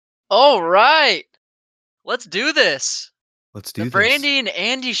All right, let's do this. Let's The do this. Brandy and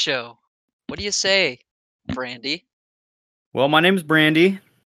Andy show. What do you say, Brandy? Well, my name's Brandy,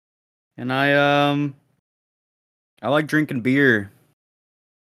 and I like drinking beer.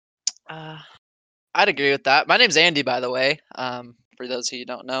 Uh, I'd agree with that. My name's Andy, by the way. For those who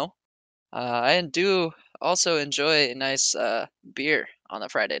don't know, I do also enjoy a nice beer on a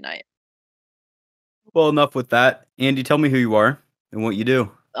Friday night. Well, enough with that. Andy, tell me who you are and what you do.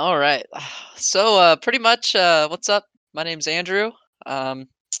 All right. So, pretty much, what's up? My name's Andrew. Um,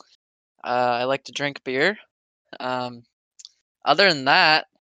 I like to drink beer. Um, Other than that,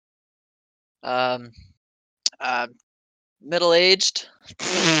 um, uh, middle-aged.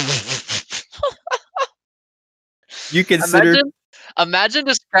 You consider... Imagine imagine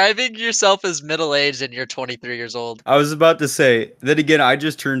describing yourself as middle-aged and you're 23 years old. I was about to say, then again, I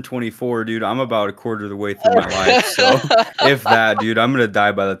just turned 24, dude. I'm about a quarter of the way through my life, so if that, dude, I'm gonna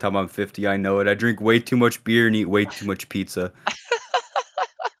die by the time I'm 50. I know it. I drink way too much beer and eat way too much pizza.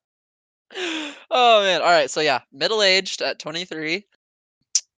 Oh man. All right, so yeah, middle-aged at 23.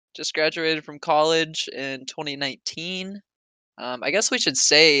 Just graduated from college in 2019. I guess we should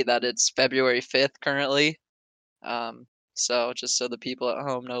say that it's February 5th currently. So just so the people at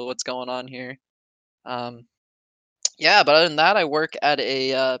home know what's going on here. Um, yeah, but other than that, I work at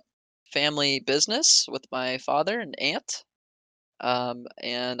a family business with my father and aunt.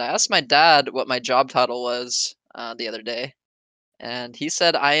 And I asked my dad what my job title was the other day, and he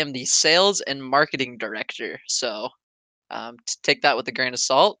said I am the sales and marketing director. So take that with a grain of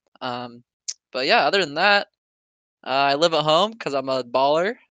salt. But yeah, other than that, I live at home because I'm a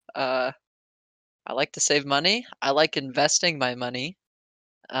baller. Uh, I like to save money. I like investing my money.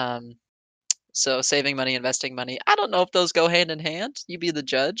 Um, so saving money, investing money. I don't know if those go hand in hand. You be the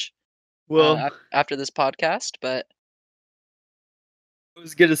judge Well, after this podcast, but I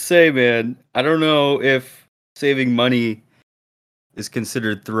was gonna say, man, I don't know if saving money is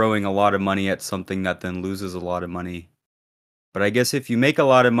considered throwing a lot of money at something that then loses a lot of money. But I guess if you make a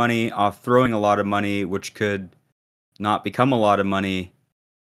lot of money off throwing a lot of money, which could not become a lot of money,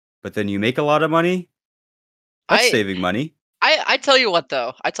 but then you make a lot of money, that's I saving money. I tell you what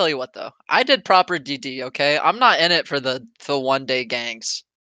though. I tell you what though. I did proper DD, okay? I'm not in it for the one day gangs.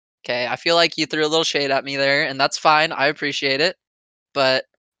 Okay? I feel like you threw a little shade at me there, and that's fine. I appreciate it. But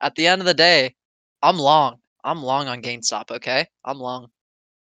at the end of the day, I'm long. I'm long on GameStop, okay? I'm long.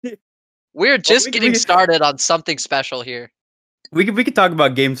 We're Well, just getting started on something special here. we could talk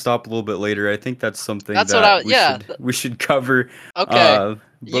about GameStop a little bit later. I think that's something That's what I that yeah. we should cover. Okay.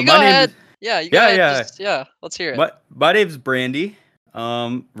 But You my go name is ahead. Yeah, you go yeah ahead. yeah Just yeah, let's hear it. my name's Brandy.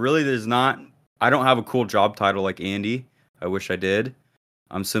 Really, there's not. I don't have a cool job title like Andy. I wish I did.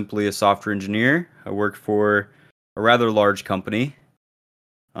 I'm simply a software engineer. I work for a rather large company.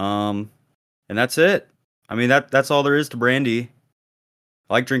 Um, and that's it. I mean that's all there is to Brandy.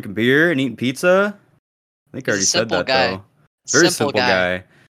 I like drinking beer and eating pizza. I think I He's a already said simple that guy. though. Very Simple simple guy. guy.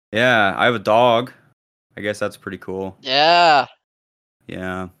 Yeah, I have a dog. I guess that's pretty cool. Yeah.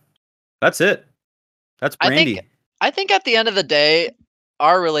 Yeah. That's it. That's I think Brandy. I think at the end of the day,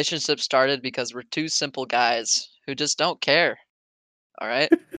 our relationship started because we're two simple guys who just don't care. All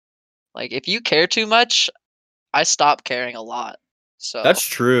right? Like if you care too much, I stop caring a lot. So, That's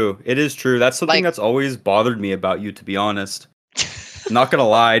true. It is true. That's something like that's always bothered me about you, to be honest. Not gonna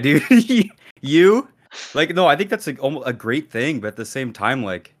lie, dude. You, like, no, I think that's like almost a great thing, but at the same time,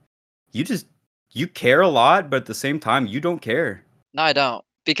 like, you just you care a lot, but at the same time, you don't care. no, I don't.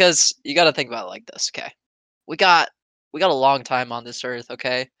 Because you got to think about it like this, okay? We got we got a long time on this earth,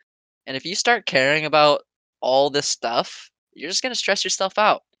 okay? And if you start caring about all this stuff, you're just going to stress yourself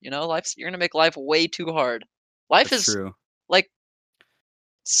out. You're going to make life way too hard. Life That's is true. like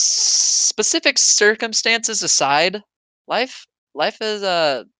specific circumstances aside, life life is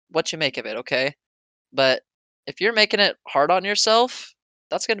what you make of it, okay? But if you're making it hard on yourself,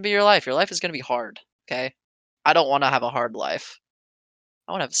 that's going to be your life. Your life is going to be hard, okay? I don't want to have a hard life.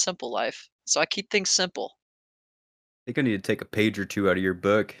 I want to have a simple life. So I keep things simple. I think I need to take a page or two out of your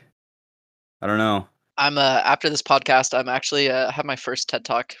book. I don't know. I'm after this podcast, I'm actually have my first TED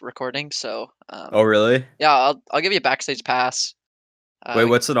Talk recording, so Oh, really? yeah, I'll give you a backstage pass. Wait, We can,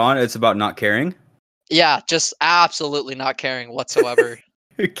 what's it on? It's about not caring? yeah, just absolutely not caring whatsoever.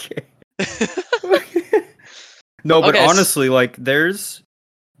 Okay. No, but Okay, honestly, like, there's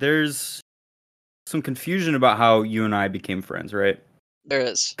some confusion about how you and I became friends, right? there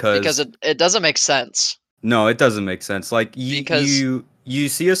is because Because it doesn't make sense no, it doesn't make sense. Like because you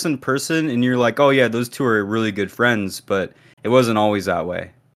see us in person and you're like, "Oh yeah, those two are really good friends," but it wasn't always that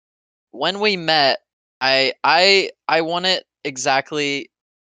way. when we met, I want it exactly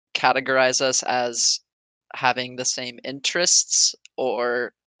categorize us as having the same interests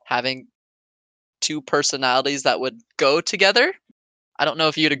or having two personalities that would go together. I don't know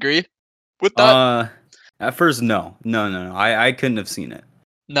if you'd agree with that. Uh, at first, no, no, no, no. I couldn't have seen it.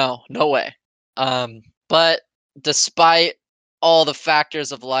 No, no way. But despite all the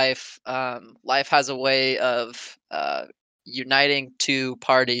factors of life, life has a way of uniting two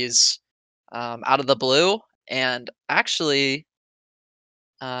parties out of the blue and actually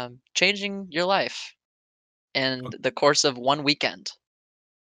changing your life in the course of one weekend.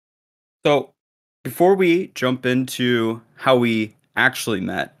 So, before we jump into how we actually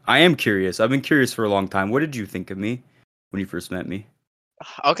met, I am curious. I've been curious for a long time. What did you think of me when you first met me?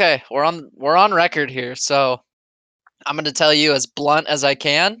 Okay, we're on record here, so I'm going to tell you as blunt as I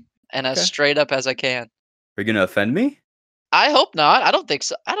can and as Okay. straight up as I can. Are you gonna offend me? I hope not. I don't think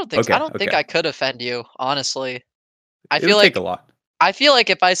so. I Okay, don't think okay. I could offend you, honestly. I It feel would take like a lot. I feel like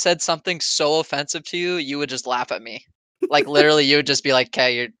if I said something so offensive to you, you would just laugh at me. Like literally you would just be like,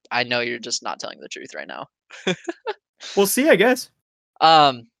 "Okay, I know you're just not telling the truth right now." We'll see, I guess.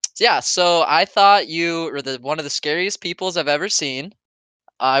 Yeah, so I thought you were the one of the scariest peoples I've ever seen.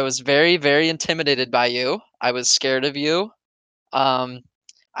 I was very, very intimidated by you. I was scared of you. Um,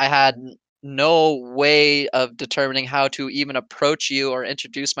 I had no way of determining how to even approach you or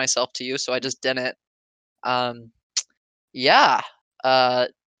introduce myself to you, so I just didn't. Um, yeah. Uh,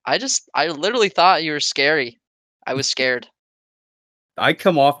 I literally thought you were scary. I was scared. I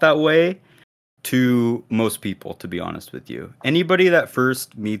come off that way to most people, to be honest with you. Anybody that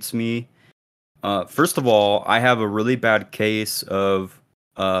first meets me, first of all, I have a really bad case of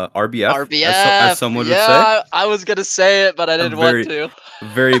RBF, as RBF. someone would say. Yeah, I was gonna say it, but I A didn't want very, to.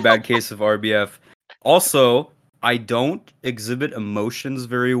 very bad case of RBF. Also, I don't exhibit emotions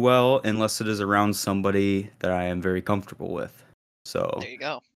very well unless it is around somebody that I am very comfortable with. So, There you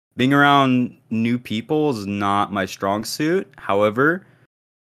go. being around new people is not my strong suit. However,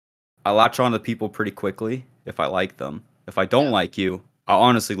 I latch on to people pretty quickly if I like them. If I don't Yeah. like you, I'll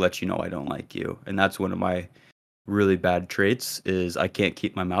honestly let you know I don't like you. And that's one of my really bad traits is I can't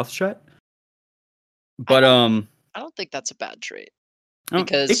keep my mouth shut. I But don't I don't think that's a bad trait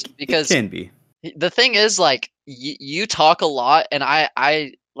because it can be. the thing is like you talk a lot and I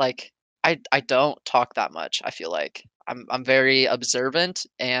like I don't talk that much. I feel like I'm very observant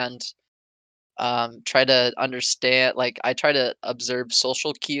and try to understand like I try to observe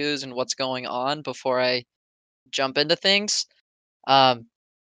social cues and what's going on before I jump into things. Um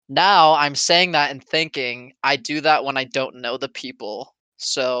Now I'm saying that and thinking I do that when I don't know the people.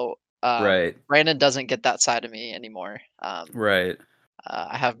 So Right. Brandon doesn't get that side of me anymore. Right.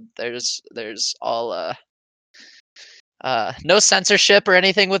 I have there's all no censorship or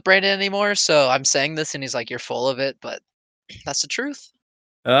anything with Brandon anymore. So I'm saying this and he's like, "You're full of it," but that's the truth.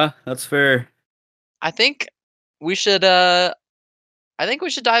 That's fair. I think we should I think we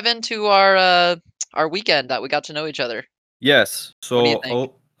should dive into our weekend that we got to know each other. Yes. What do you So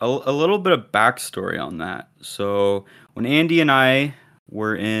think? a little bit of backstory on that. So when Andy and I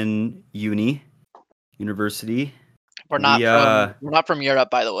were in university, we We're not from Europe,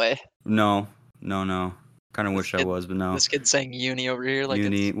 by the way. no, no, no. Kind of This wish I kid was, but no. this kid's saying uni over here like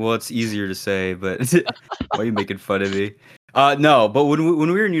Uni. it's Well, it's easier to say, but why are you making fun of me? No, but when we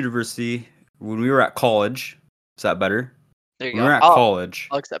were in university, when we were at college, is that better? there you When we go. were at college,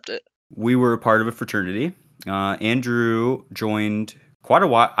 I'll accept it. we were a part of a fraternity. Andrew joined quite a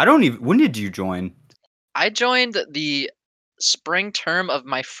while. I don't even. When did you join? I joined the spring term of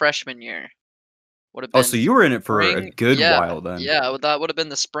my freshman year. Would have Oh, so been you were in it for a spring good while then. yeah, that would have been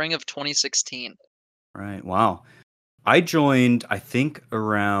the spring of 2016. Right. Wow. I joined, I think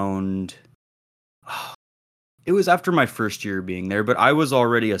around. It was after my first year being there, but I was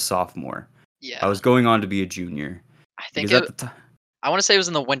already a sophomore. I Yeah. was going on to be a junior I think because at it the time, I wanna say it was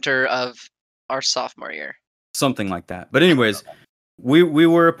in the winter of our sophomore year. something like that. But anyways, we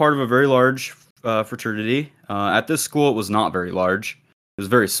were a part of a very large fraternity. At this school, it was not very large. It was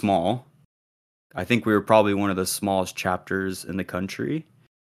very small. I think we were probably one of the smallest chapters in the country,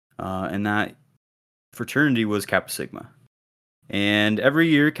 and that fraternity was Kappa Sigma. And every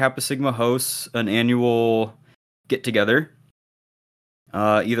year, Kappa Sigma hosts an annual get together,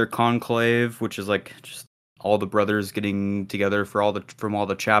 either conclave, which is like just all the brothers getting together for all the from all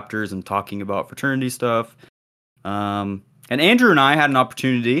the chapters and talking about fraternity stuff. And Andrew and I had an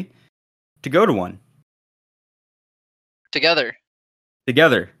opportunity to go to one Together.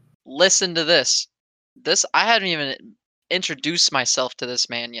 together. Listen to this. This I hadn't even introduced myself to this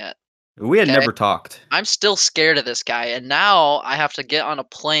man yet, We had okay? never talked. I'm still scared of this guy, and now I have to get on a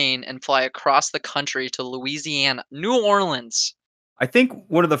plane and fly across the country to Louisiana, New Orleans. I think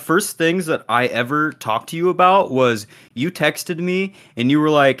one of the first things that I ever talked to you about was you texted me and you were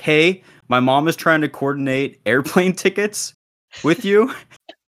like, "Hey, my mom is trying to coordinate airplane tickets with you,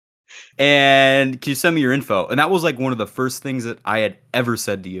 and can you send me your info?" And that was like one of the first things that I had ever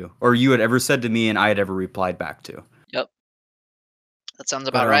said to you, or you had ever said to me, and I had ever replied back to. Yep, that sounds But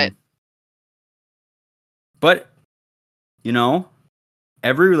about right. but you know,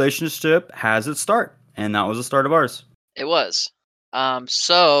 every relationship has its start, and that was the start of ours. It was.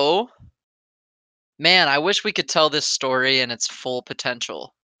 So, man, I wish we could tell this story in its full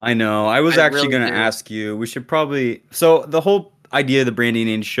potential. I know. I was I actually really going to do. ask you. We should probably. So the whole idea of the Brandy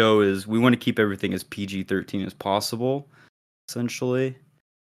and Andy show is we want to keep everything as PG-13 as possible, essentially.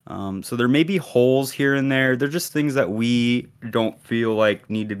 So there may be holes here and there. They're just things that we don't feel like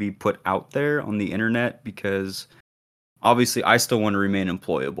need to be put out there on the internet because obviously I still want to remain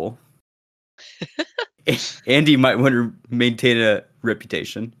employable. Andy might want to maintain a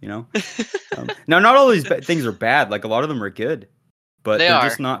reputation, you know. Now, not all these things are bad. Like a lot of them are good, but They they're are.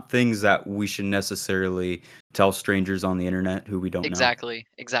 just not things that we should necessarily tell strangers on the internet who we don't know. Exactly.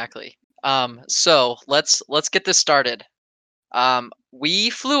 Exactly. So let's get this started. We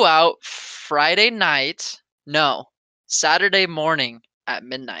flew out Friday night. No, Saturday morning at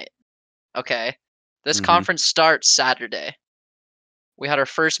midnight. Okay. This Hmm. conference starts Saturday. We had our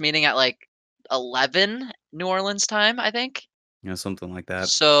first meeting at like 11 New Orleans time, I think. Yeah, something like that.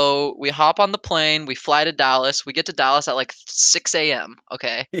 So we hop on the plane, we fly to Dallas. We get to Dallas at like 6 a.m.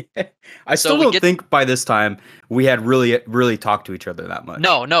 Okay. I So still we don't get think by this time we had really talked to each other that much.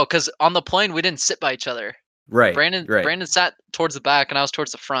 no, because on the plane we didn't sit by each other. Right, Brandon right. Brandon sat towards the back and I was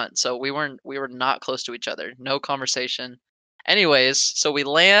towards the front, so we were not close to each other. No conversation. Anyways, so we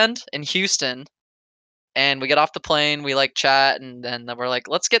land in Houston and we get off the plane, we like chat and then we're like,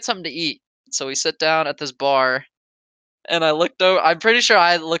 let's get something to eat. So we sit down at this bar and I'm pretty sure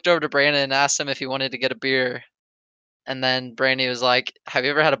I looked over to Brandon and asked him if he wanted to get a beer. And then Brandy was like, "Have you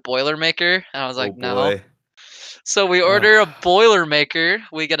ever had a Boilermaker?" And I was Oh like, "No." boy. So we Ugh. order a Boilermaker.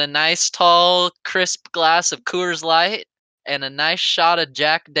 We get a nice tall, crisp glass of Coors Light and a nice shot of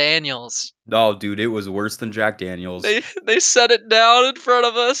Jack Daniels. Oh, dude, it was worse than Jack Daniels. They set it down in front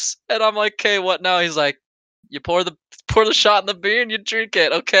of us, and I'm like, "Okay, what now?" He's like, "You pour the shot in the beer and you drink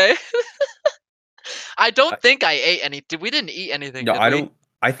it, okay?" I I, don't think I ate any. We didn't eat anything, no, did I we? don't.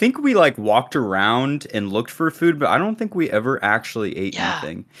 I think we like walked around and looked for food, but I don't think we ever actually ate Yeah,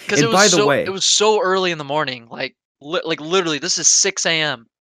 anything. because And by the it way, was so early in the morning. Like literally, this is 6 a.m.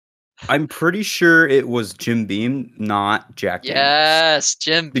 I'm pretty sure it was Jim Beam, not Jack Daniels. Yes,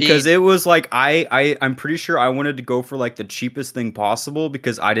 Jim Because Beam. it was like I'm pretty sure I wanted to go for like the cheapest thing possible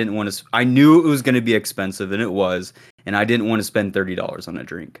because I didn't want to I knew it was going to be expensive and it was, and I didn't want to spend $30 on a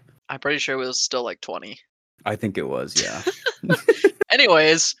drink. I'm pretty sure it was still like 20. I think it was, yeah.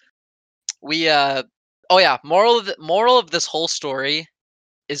 Anyways, we oh yeah, moral of this whole story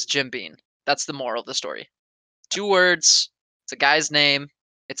is Jim Beam. That's the moral of the story. 2 words. It's a guy's name.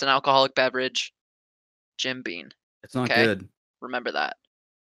 It's an alcoholic beverage. Jim Beam. It's not Okay? good. Remember that.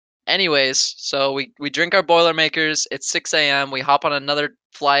 Anyways, so we drink our Boilermakers. It's 6 a.m. We hop on another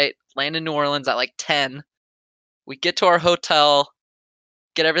flight, land in New Orleans at like 10. We get to our hotel,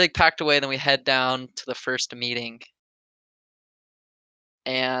 get everything packed away, then we head down to the first meeting.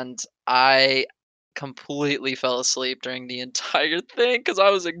 And I completely fell asleep during the entire thing because I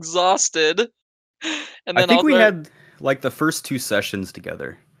was exhausted. And I then think all we the had like the first two sessions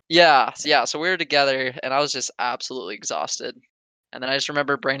together. yeah, so we were together and I was just absolutely exhausted. And then I just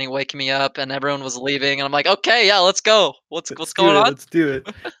remember Brandon waking me up and everyone was leaving and I'm like, okay, yeah, let's go. Let's What's do going it. on? Let's do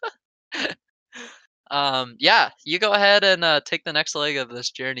it. Yeah, you go ahead and take the next leg of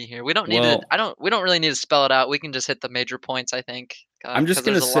this journey here. We don't need to. Well, I don't. We don't really need to spell it out. We can just hit the major points. I think I'm because just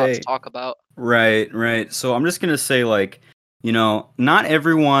going there's to a lot to say talk about. right, right. So I'm just going to say like, not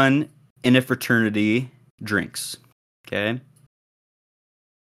everyone in a fraternity drinks. Okay?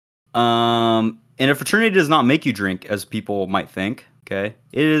 And a fraternity does not make you drink, as people might think. Okay,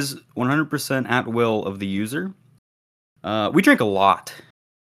 it is 100% at will of the user. We drink a lot.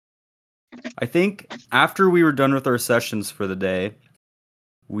 I think after we were done with our sessions for the day,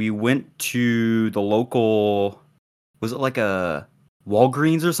 we went to the local. Was it like a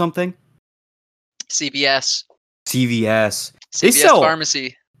Walgreens or something? CVS, CVS. They CVS sell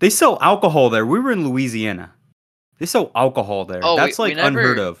pharmacy. they sell alcohol there. We were in Louisiana. They sell alcohol there. Oh, That's like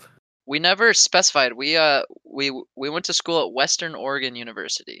unheard of. we never specified. We went to school at Western Oregon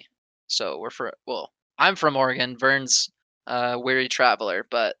University. So I'm from Oregon. Vern's a weary traveler,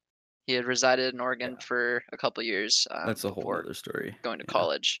 but he had resided in Oregon Yeah, for a couple years that's a whole before nother story. going to Yeah.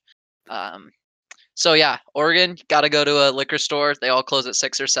 college. Um, So yeah, Oregon, gotta go to a liquor store. They all close at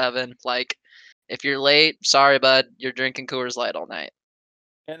 6 or 7. Like, if you're late, sorry, bud, you're drinking Coors Light all night.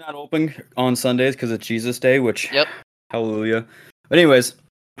 And not open on Sundays because it's Jesus Day, which, Yep. hallelujah. But anyways,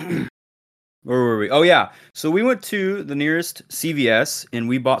 where were we? Oh yeah, so we went to the nearest CVS and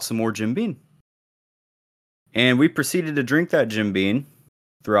we bought some more Jim Beam, and we proceeded to drink that Jim Beam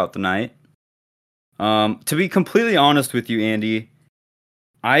throughout the night. To be completely honest with you, Andy,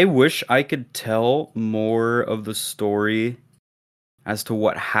 I wish I could tell more of the story as to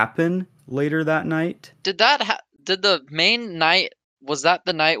what happened later that night. Did the main night, was that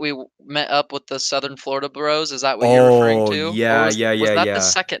the night we met up with the Southern Florida Bros? Is that what you're referring Oh, to? Or yeah, yeah, was yeah, that the yeah.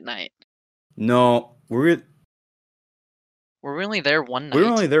 second night? No, Were we only there one we were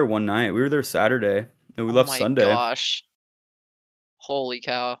night? only there one night. We were there Saturday, and we Oh left my Sunday. gosh. Holy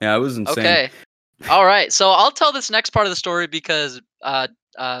cow. Yeah, it was insane. Okay. All right. So I'll tell this next part of the story because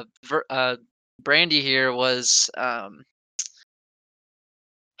Brandy here was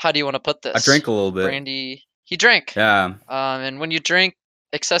how do you want to put I this? drank a little bit. Brandy, he drank. Yeah, And when you drink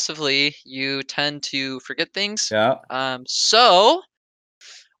excessively, you tend to forget things. yeah. So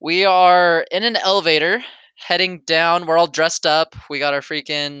we are in an elevator heading down. We're all dressed up. We got our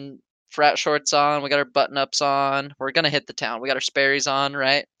freaking frat shorts on. We got our button ups on. We're gonna hit the town. We got our Sperry's on,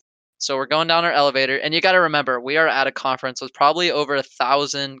 right? So we're going down our elevator, and you got to remember, we are at a conference with probably over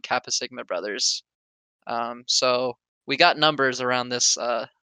 1,000 Kappa Sigma brothers. So we got numbers around this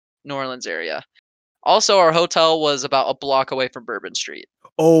New Orleans area. Also, our hotel was about a block away from Bourbon Street.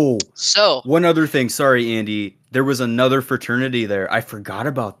 Oh, So, one other thing. Sorry, Andy. There was another fraternity there. I forgot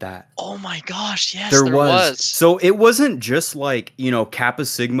about that. oh my gosh, yes, There there was. was. So it wasn't just like, Kappa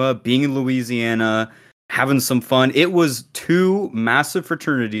Sigma being in Louisiana, having some fun. It was two massive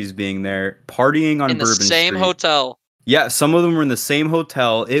fraternities being there, partying on In the Bourbon same Street. hotel. Yeah, some of them were in the same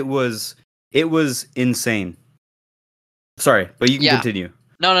hotel. It was insane. Sorry, but you can Yeah. continue.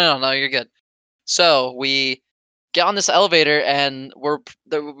 No, you're good. So we get on this elevator, and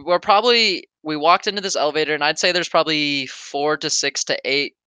we walked into this elevator, and I'd say there's probably 4 to 6 to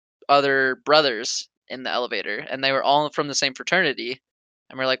 8 other brothers in the elevator, and they were all from the same fraternity.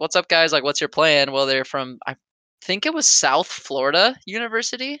 And we're like, "What's up, guys? Like, what's your plan?" Well, they're from, I think it was South Florida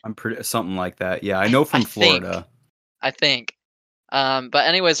University. I'm pretty something like that. Yeah, I I know I from think. Florida. I think. But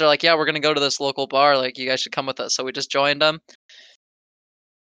anyways, they're like, "Yeah, we're gonna go to this local bar. Like, you guys should come with us." So we just joined them.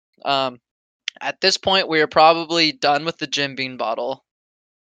 Um, at this point, we are probably done with the Jim Beam bottle.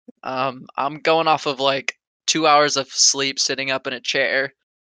 I'm going off of like 2 hours of sleep sitting up in a chair.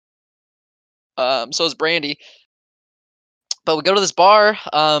 So is Brandy. But we go to this bar,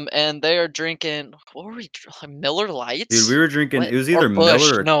 and they are drinking. What were we? Miller Dude, Lights? we were drinking, What? it was Or either Bush?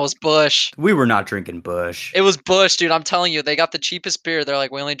 Miller or No, it was Bush. we were not drinking Bush. It was Bush, dude. I'm telling you, they got the cheapest beer. They're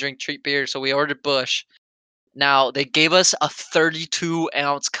like, we only drink cheap beer, so we ordered Bush. Now they gave us a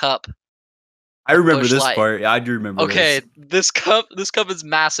 32-ounce cup I of remember Bush this Light. part. Yeah, I do remember Okay, this. this cup is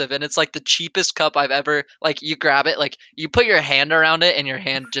massive, and it's like the cheapest cup I've ever, like, you grab it, like you put your hand around it and your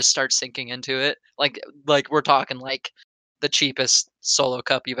hand just starts sinking into it. Like we're talking like the cheapest solo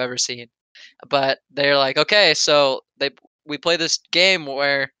cup you've ever seen. But they're like, "Okay, so we play this game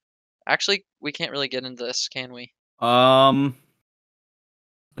where actually we can't really get into this, can we?" Um,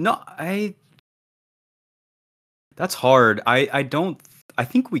 no, that's hard. I don't, I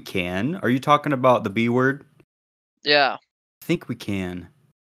think we can. Are you talking about the B word? Yeah. I think we can.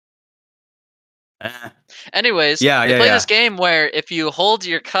 Eh. Anyways, Yeah, they yeah, play this yeah. game where if you hold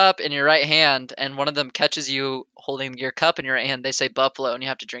your cup in your right hand and one of them catches you holding your cup in your right hand, they say buffalo and you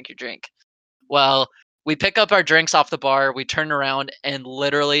have to drink your drink. Well, we pick up our drinks off the bar, we turn around, and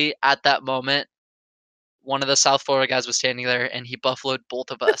literally at that moment, one of the South Florida guys was standing there and he buffaloed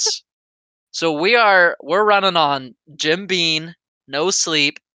both of us. So we're running on Jim Bean, no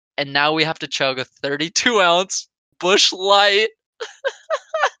sleep, and now we have to chug a 32-ounce Bush Light.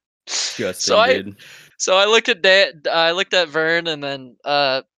 So Disgusting, I dude. so I looked at Vern, and then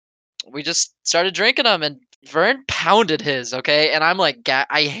we just started drinking them, and Vern pounded his, okay? And I'm like,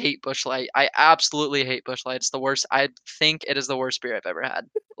 I hate Bush Light. I absolutely hate Bush Light. It's the worst. I think it is the worst beer I've ever had.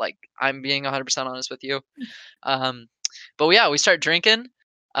 Like, I'm being 100% honest with you. Um, but yeah, we start drinking.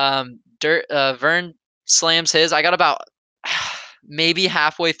 Vern slams his. I got about maybe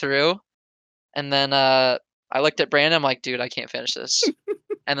halfway through, and then I looked at Brandon. I'm like, dude, I can't finish this.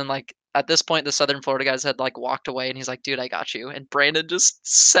 And then like at this point, the Southern Florida guys had like walked away, and he's like, dude, I got you. And Brandon just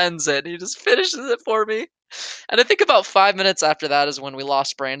sends it. He just finishes it for me. And I think about 5 minutes after that is when we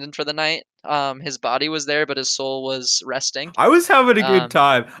lost Brandon for the night. His body was there, but his soul was resting. I was having a good Um,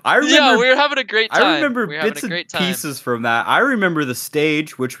 time. yeah, we were having a great I time. remember We were having a bits and great time. pieces from that. I remember the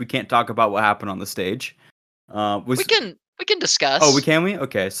stage, which we can't talk about what happened on the stage. We can Oh, discuss. can we?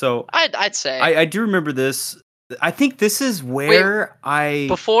 Okay, so I'd say. I do remember this. I think this is Wait, where I.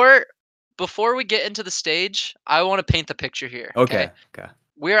 before we get into the stage, I want to paint the picture here, okay? Okay, okay.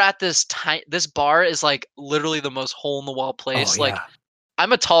 We're at this bar is like literally the most hole in the wall Oh place. Like yeah.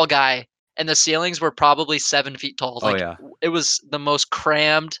 I'm a tall guy and the ceilings were probably 7 feet tall. Oh Like yeah. it was the most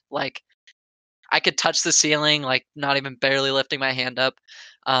crammed, like I could touch the ceiling, like not even barely lifting my hand up.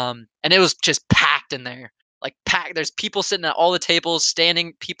 And it was just packed in there. Like packed. There's people sitting at all the tables,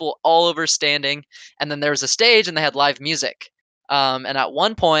 standing, people all over standing. And then there was a stage and they had live music. And at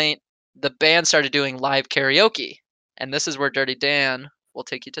one point, the band started doing live karaoke. And this is where Dirty Dan will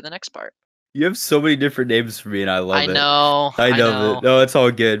take you to the next part. You have so many different names for me, and I I love it. know, I I love it. know. No, it's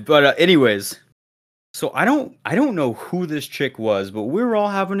all good. But anyways, so I don't know who this chick was, but we were all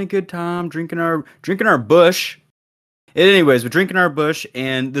having a good time drinking our bush. Anyways, we're drinking our bush,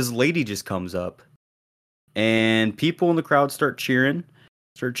 and this lady just comes up, and people in the crowd start cheering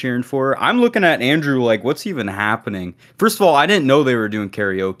for her. I'm looking at Andrew like, what's even happening? First of all, I didn't know they were doing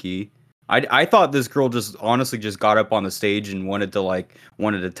karaoke. I thought this girl just honestly just got up on the stage and wanted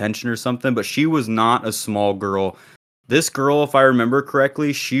attention or something, but she was not a small girl. This girl, if I remember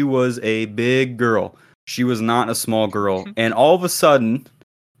correctly, she was a big girl. She was not a small girl. And all of a sudden,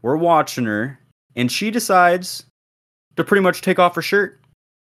 we're watching her, and she decides to pretty much take off her shirt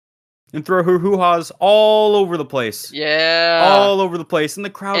and throw her hoo-haws all over the place. Yeah. All over the place. And the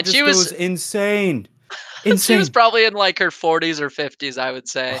crowd And just she was goes insane. she was Insane. probably in like her 40s or 50s, I would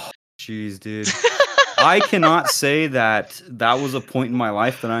say. Oh, jeez, dude. I cannot say that that was a point in my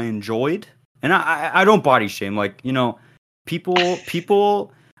life that I enjoyed. And I don't body shame. Like, you know,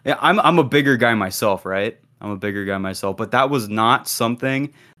 people yeah, I'm a bigger guy myself, right? I'm a bigger guy myself, but that was not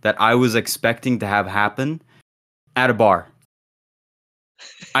something that I was expecting to have happen at a bar.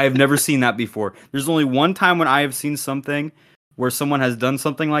 I have never seen that before. There's only one time when I have seen something where someone has done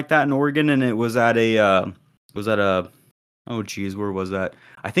something like that in Oregon, and it was at a oh geez, where was that?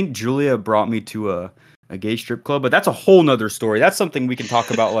 I think Julia brought me to a gay strip club, but that's a whole nother story. That's something we can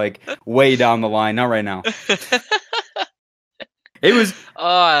talk about like way down the line, not right now. It was, Oh,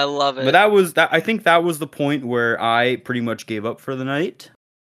 I love but it. that was that. I think that was the point where I pretty much gave up for the night.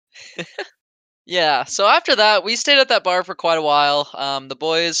 Yeah, so after that, we stayed at that bar for quite a while. The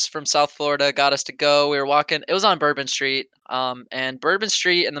boys from South Florida got us to go. We were walking. It was on Bourbon Street. And Bourbon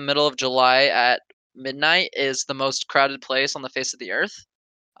Street in the middle of July at midnight is the most crowded place on the face of the earth.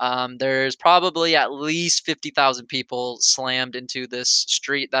 There's probably at least 50,000 people slammed into this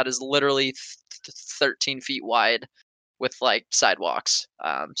street that is literally 13 feet wide with like sidewalks.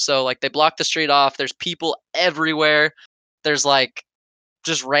 So like they block the street off. There's people everywhere. There's like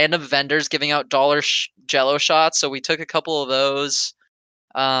just random vendors giving out Jello shots. So we took a couple of those.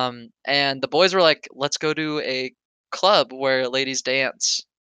 And the boys were like, "Let's go to a club where ladies dance."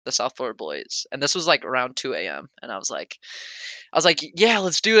 The South Florida boys, and this was like around 2 a.m. And I was like, "Yeah,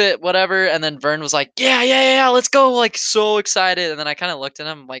 let's do it, whatever." And then Vern was like, "Yeah, yeah, yeah, let's go!" Like so excited. And then I kind of looked at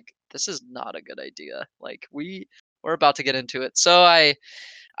him like, "This is not a good idea. Like we're about to get into it." So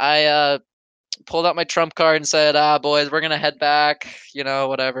I pulled out my trump card and said, "Ah, boys, we're gonna head back. You know,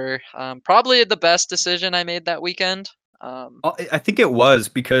 whatever." Probably the best decision I made that weekend. Um, I think it was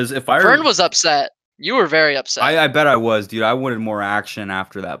because if Vern was upset. You were very upset. I bet I was, dude. I wanted more action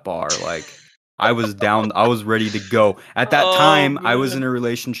after that bar. Like, I was down. I was ready to go. At that Oh time, I was in man. a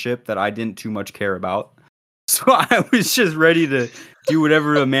relationship that I didn't too much care about. So I was just ready to do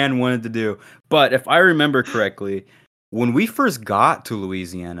whatever a man wanted to do. But if I remember correctly, when we first got to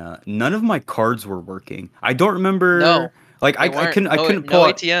Louisiana, none of my cards were working. I don't remember. No, Like, they weren't. I No, couldn't pull no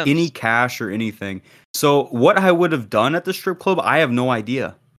out any ATMs. cash or anything. So what I would have done at the strip club, I have no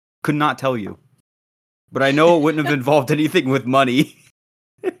idea. Could not tell you. But I know it wouldn't have involved anything with money.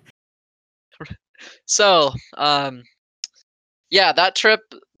 So, yeah, that trip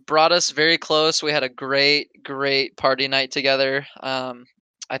brought us very close. We had a great party night together.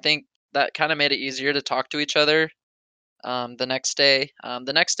 I think that kind of made it easier to talk to each other. The next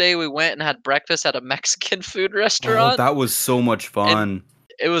day, we went and had breakfast at a Mexican food Oh, restaurant, that was so much and fun.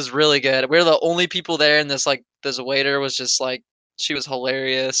 it was really good. We were the only people there, and this waiter was just like she was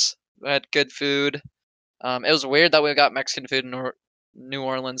hilarious. We had good food. It was weird that we got Mexican food in New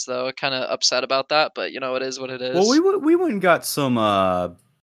Orleans, though. Kind of upset about that, but you know, it is what it Well, is. we went and got I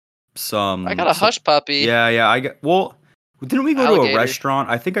got a some hush puppy. yeah, yeah, I got well, Didn't we go to a Alligator. restaurant?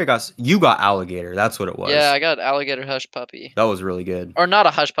 I think you got alligator. That's what it Yeah, was. I got alligator hush puppy. That was really good. Or not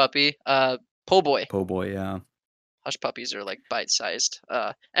a hush puppy. Po' boy. Po' boy, yeah. Hush puppies are like bite-sized.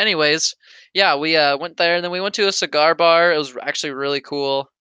 Anyways, yeah, we went there and then we went to a cigar bar. It was actually really cool.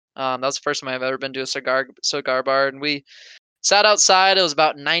 That was the first time I've ever been to a cigar bar, and we sat outside. It was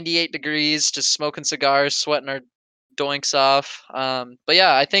about 98 degrees, just smoking cigars, sweating our doinks off. But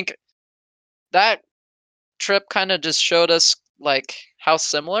yeah, I think that trip kind of just showed us like how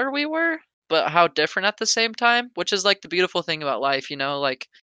similar we were, but how different at the same time, which is like the beautiful thing about life, like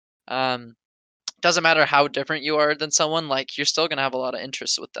um doesn't matter how different you are than someone, like you're still gonna have a lot of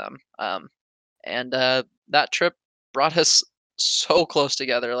interests with them. And that trip brought us so close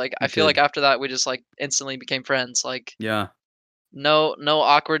together. Like I It feel like did. after that we just like instantly became friends. Like Yeah. no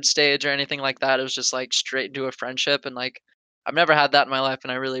awkward stage or anything like that. It was just like straight into a friendship, and like I've never had that in my life,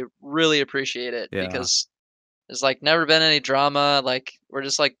 and I really really appreciate it Yeah. because there's like never been any drama. Like we're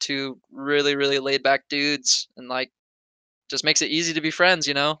just like two really really laid back dudes, and like just makes it easy to be friends.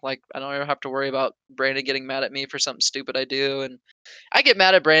 Like I don't ever have to worry about Brandon getting mad at me for something stupid I do, and I get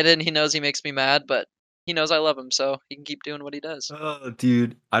mad at Brandon. He knows he makes me mad, but he knows I love him, so he can keep doing what he does. Oh,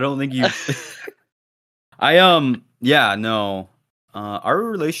 dude, I don't think you've. Yeah, no. Our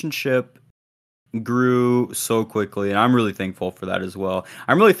relationship grew so quickly, and I'm really thankful for that as well.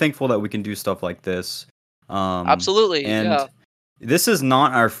 I'm really thankful that we can do stuff like this. Absolutely, And yeah, this is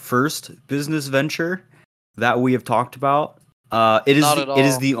not our first business venture that we have talked about. It is not at it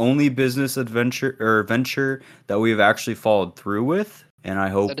is all. the only business adventure or venture that we have actually followed through with, and I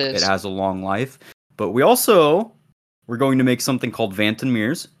It hope it is. has a long life. But we're going to make something called Vanton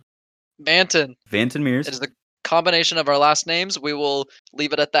Mears. Banton. Vanton It Mears. is the combination of our last names. We will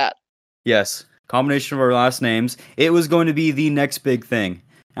leave it at that. Yes, combination of our last names. It was going to be the next big thing.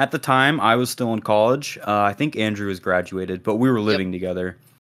 At the time, I was still in college. I think Andrew was graduated, but we were Yep. living together.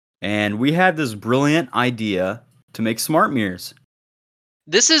 And we had this brilliant idea to make smart mirrors.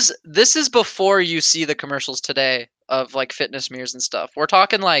 This is before you see the commercials today of like fitness mirrors and stuff. We're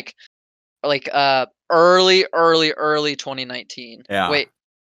talking like early 2019. Yeah. Wait,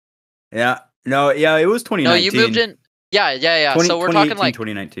 Yeah. No, yeah, it was no, you moved 2019. in. Yeah, yeah, yeah. 20, So we're talking 2018, like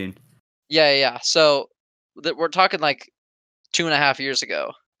 2019. yeah, yeah, yeah. So we're talking like 2.5 years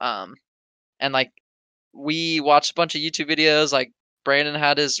ago. And like we watched a bunch of YouTube videos. Like Brandon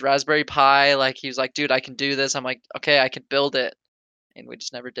had his Raspberry Pi. Like he was like, "Dude, I can do this." I'm like, "Okay, I can build it," and we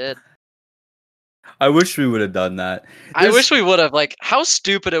just never did. I wish we would have done that. I There's wish we would have. Like, how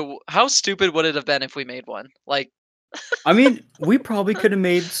stupid would it have been if we made one? Like, I mean, we probably could have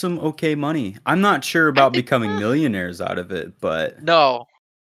made some okay money. I'm not sure I about think becoming millionaires out of it, but no.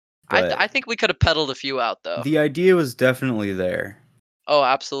 I but think we could have peddled a few out though. the idea was definitely there. Oh,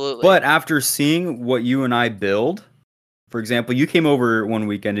 absolutely. But after seeing what you and I build, for example, you came over one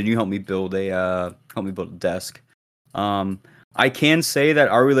weekend and you helped me build a desk. Um, I can say that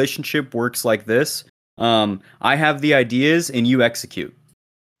our relationship works like this. I have the ideas and you execute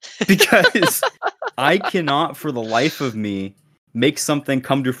because I cannot, for the life of me, make something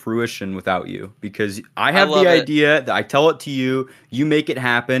come to fruition without you. Because I I have the love it. idea, that I tell it to you, you make it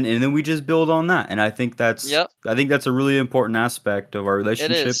happen, and then we just build on that. And Yep, I think that's a really important aspect of our it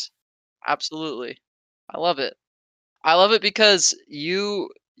relationship. is. Absolutely. I love it. I love it because you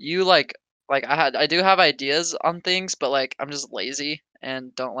like I do have ideas on things, but like I'm just lazy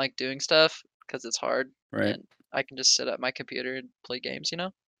and don't like doing stuff because it's hard, Right. and I can just sit at my computer and play games.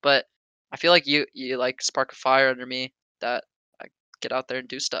 But I feel like you like spark a fire under me that I get out there and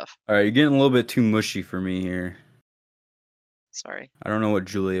do stuff. All right, you're getting a little bit too mushy for me here. Sorry. I don't know what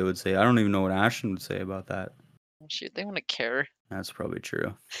Julia would say. I don't even know what Ashton would say about that. Oh, shoot, they want to care. That's probably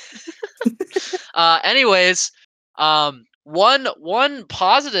true. Anyways, one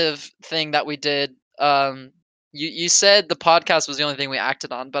positive thing that we did. You said the podcast was the only thing we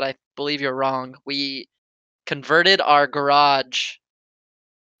acted on, but I believe you're wrong. We converted our garage,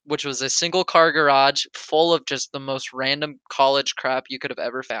 which was a single car garage full of just the most random college crap you could have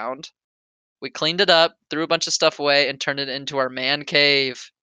ever found. We cleaned it up, threw a bunch of stuff away, and turned it into our man cave,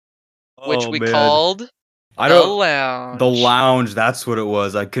 which Oh we man. called I the don't The lounge. lounge, that's what it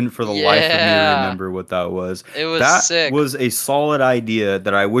was. I couldn't for the life of me Yeah, remember what that was. it was That sick. was a solid idea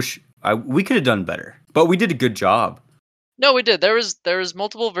that I wish we could have done better. But we did a good job. No, we did. There was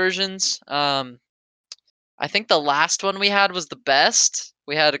multiple versions. I think the last one we had was the best.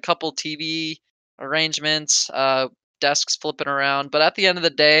 We had a couple TV arrangements, desks flipping around, but at the end of the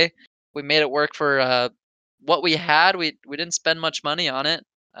day, we made it work for what we had. We didn't spend much money on it.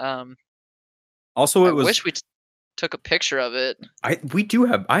 Um, Also, I it was wish we took a picture of it. I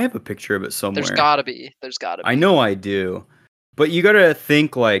have a picture of it somewhere. There's gotta be. I know I do. But you gotta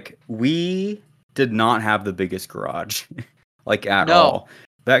think, like, we did not have the biggest garage. Like, at all.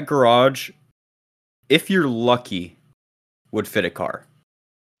 That garage, if you're lucky, would fit a car.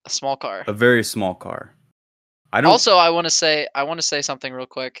 A small car. A very small car. I want to say something real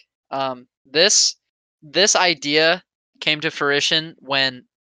quick. This idea came to fruition when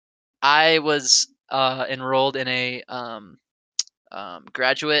I was enrolled in a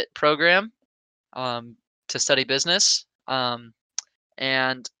graduate program to study business.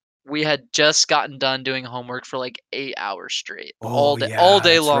 And we had just gotten done doing homework for like 8 hours straight. All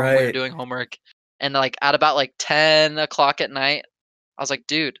day long we were doing homework. And like at about like 10 o'clock at night, I was like,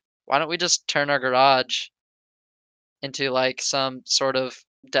 dude, why don't we just turn our garage into like some sort of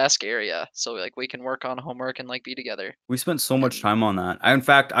desk area so like we can work on homework and like be together. We spent so much time on that. In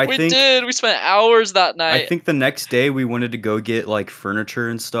fact, we spent hours that night. I think the next day we wanted to go get like furniture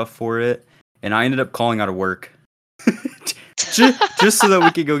and stuff for it, and I ended up calling out of work. just so that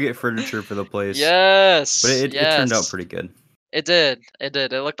we could go get furniture for the place. Yes. But it turned out pretty good. It did.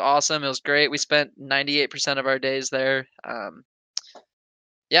 It looked awesome. It was great. We spent 98% of our days there.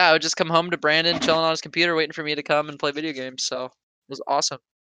 Yeah, I would just come home to Brandon, chilling on his computer, waiting for me to come and play video games. So it was awesome.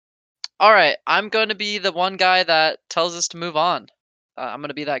 All right, I'm going to be the one guy that tells us to move on. I'm going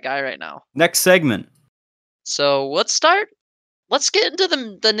to be that guy right now. Next segment. So let's start. Let's get into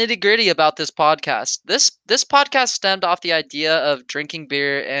the nitty gritty about this podcast. This podcast stemmed off the idea of drinking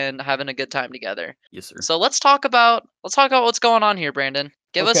beer and having a good time together. Yes, sir. So let's talk about what's going on here, Brandon.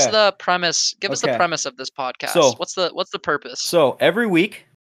 Give us the premise. Give us the premise of this podcast. So, what's the purpose? So every week,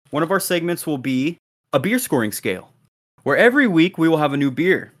 one of our segments will be a beer scoring scale, where every week we will have a new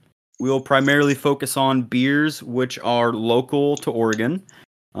beer. We will primarily focus on beers which are local to Oregon,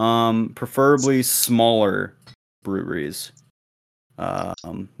 preferably smaller breweries.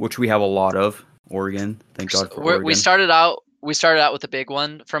 Which we have a lot of. Oregon, thank God for Oregon. We started out with a big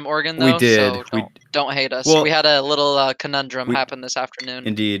one from Oregon, though. We did. So don't hate us. Well, we had a little conundrum happen this afternoon.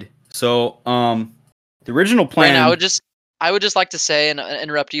 Indeed. So, the original plan. Brandon, I would just like to say and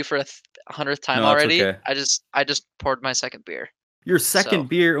interrupt you for a 100th time already. Okay. I just poured my second beer. Your second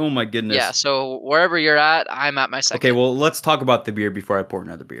beer? Oh my goodness. Yeah. So wherever you're at, I'm at my second. Okay. Well, let's talk about the beer before I pour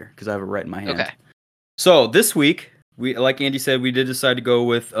another beer because I have it right in my hand. Okay. So this week, we, like Andy said, we did decide to go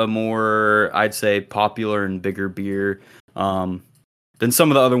with a more, I'd say, popular and bigger beer than some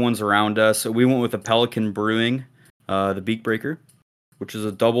of the other ones around us. So we went with a Pelican Brewing, the Beak Breaker, which is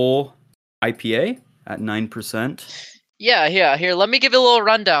a double IPA at 9%. Yeah. Here, let me give you a little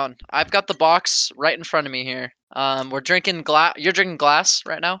rundown. I've got the box right in front of me here. We're drinking glass. You're drinking glass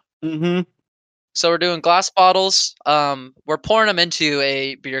right now? Mm-hmm. So we're doing glass bottles. We're pouring them into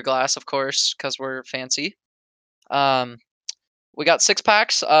a beer glass, of course, because we're fancy. We got 6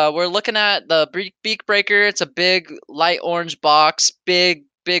 packs. We're looking at the Beak Breaker. It's a big light orange box, big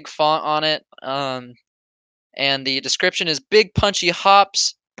font on it. And the description is big punchy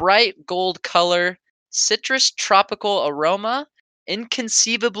hops, bright gold color, citrus tropical aroma,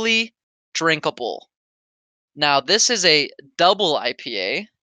 inconceivably drinkable. Now, this is a double IPA.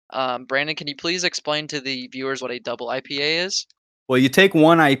 Brandon, can you please explain to the viewers what a double IPA is? Well, you take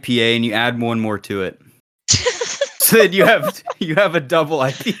one IPA and you add one more to it. So then you have a double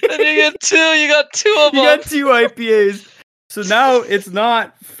IPA. Then you get two. You got 2 of them. You got 2 IPAs. So now it's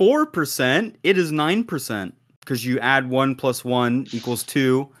not 4%. It is 9% because you add 1 plus 1 equals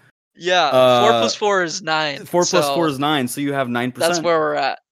 2. Yeah, 4 plus 4 is 9. 4 plus 4 is 9, so you have 9%. That's where we're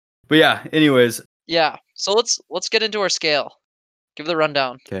at. But yeah, anyways. Yeah, so let's get into our scale. Give the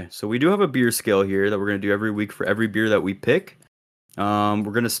rundown. Okay, so we do have a beer scale here that we're going to do every week for every beer that we pick. We're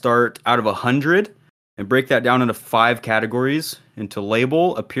going to start out of 100 and break that down into 5 categories into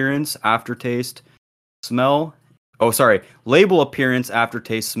label, appearance, aftertaste, smell. Label, appearance,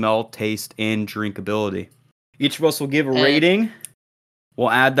 aftertaste, smell, taste, and drinkability. Each of us will give a rating. We'll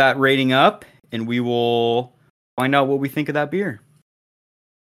add that rating up, and we will find out what we think of that beer.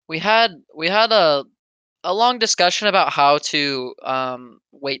 We had a long discussion about how to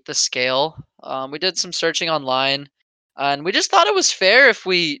weight the scale. We did some searching online, and we just thought it was fair if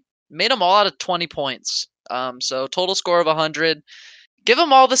we made them all out of 20 points. So total score of 100. Give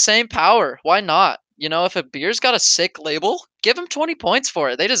them all the same power. Why not? You know, if a beer's got a sick label, give them 20 points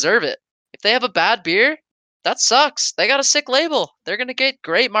for it. They deserve it. If they have a bad beer, that sucks. They got a sick label. They're going to get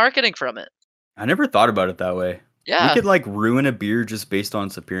great marketing from it. I never thought about it that way. Yeah. We could ruin a beer just based on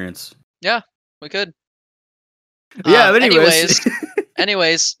its appearance. Yeah, we could. Yeah, but anyways.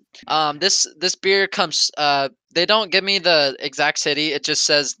 Anyways, this beer comes. They don't give me the exact city. It just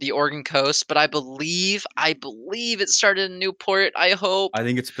says the Oregon coast, but I believe it started in Newport. I hope I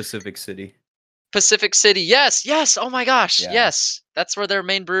think it's Pacific City. Pacific City. Yes, yes. Oh my gosh, Yeah. yes. That's where their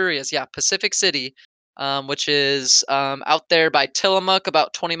main brewery is. Yeah, Pacific City, which is out there by Tillamook,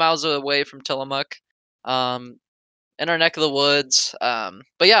 about 20 miles away from Tillamook, in our neck of the woods.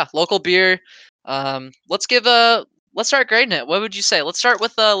 But yeah, local beer. Let's start grading it. What would you say? Let's start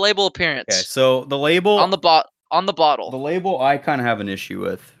with the label Okay, appearance so on the bottle. the label I kind of have an issue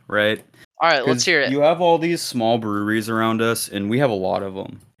with, right? All right, let's Because hear it. you have all these small breweries around us, and we have a lot of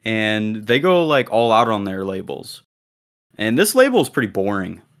them, and they go like all out on their labels. And this label is pretty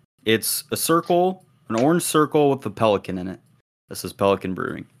boring. It's a circle, an orange circle with a pelican in it. This is Pelican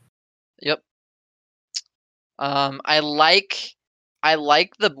Brewing. Yep. I like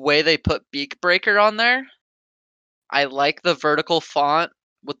the way they put Beak Breaker on there. I like the vertical font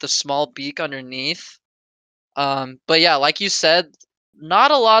with the small beak underneath. But yeah, like you said,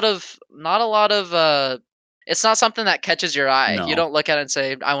 not a lot of it's not something that catches your eye. You No. don't look at it and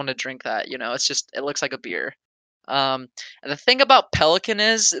say, I want to drink that, it's just it looks like a beer. And the thing about Pelican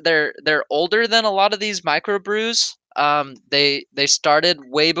is they're older than a lot of these microbrews. They started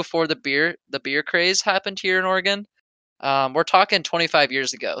way before the beer craze happened here in Oregon. We're talking 25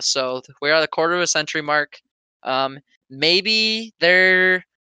 years ago, so we're at a quarter of a century mark. Um, Maybe they're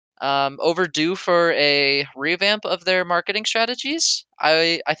overdue for a revamp of their marketing strategies.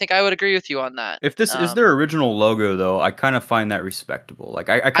 I think I would agree with you on that. If this is their original logo, though, I kind of find that respectable. Like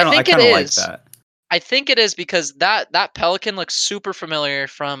I I think it kind of like is. that. I think it is because that pelican looks super familiar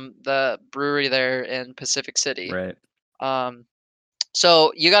from the brewery there in Pacific City. Right. Um,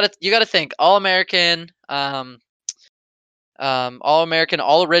 so you gotta think all American,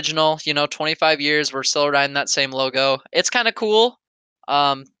 all original. 25 years, we're still riding that same logo. It's kind of cool.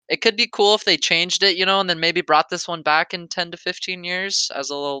 It could be cool if they changed it, and then maybe brought this one back in 10 to 15 years as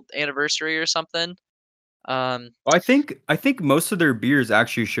a little anniversary or something. Um, Well, I think most of their beers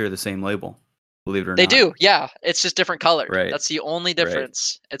actually share the same label, believe it or they not. do, yeah. It's just different colored. Right. That's the only Right.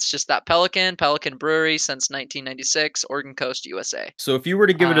 difference. It's just that Pelican Brewery since 1996, Oregon Coast, USA. So if you were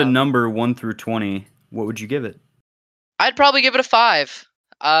to give it a Um, number 1 through 20, what would you give it? I'd probably give it a 5.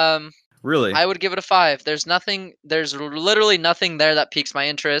 Um, Really? I would give it a 5. There's literally nothing there that piques my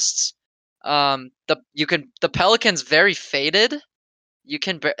interests. The Pelican's very faded.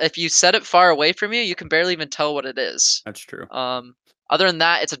 If you set it far away from you, you can barely even tell what it is. That's true. Um, Other than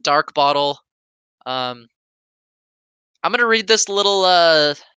that, it's a dark bottle. Um, I'm gonna read this little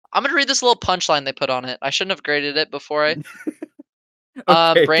punchline they put on it. I shouldn't have graded it before I. Okay, go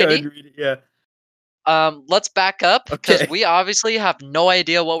ahead Brandy, and read it. Yeah. let's back up because Okay. we obviously have no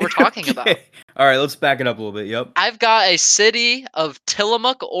idea what we're talking about. Okay. All right, let's back it up a little bit. Yep. I've got a city of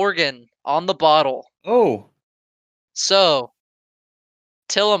Tillamook, Oregon on the bottle. Oh, So,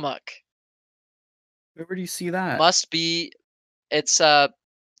 Tillamook where do you see that? must be it's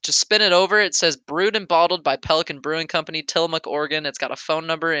just spin it over. It says brewed and bottled by Pelican Brewing Company, Tillamook, Oregon. It's got a phone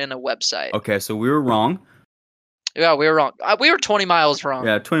number and a website. Okay, so we were wrong. Yeah, we were wrong. We were 20 miles wrong.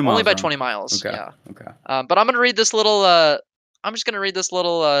 Yeah, 20 Only miles by wrong. 20 miles. Okay. Yeah. Okay. But I'm gonna read this little. I'm just gonna read this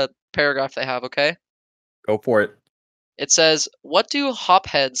little paragraph they have. Okay. Go for it. It says, "What do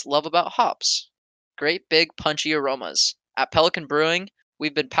hopheads love about hops? Great big punchy aromas. At Pelican Brewing,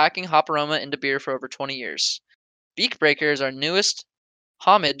 we've been packing hop aroma into beer for over 20 years. Beak Breaker is our newest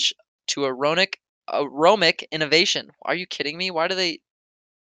homage to aromic innovation." Are you kidding me? Why do they?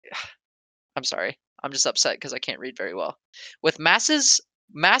 I'm sorry. I'm just upset because I can't read very well. With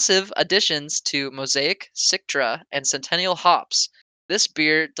massive additions to Mosaic, Citra, and Centennial hops, this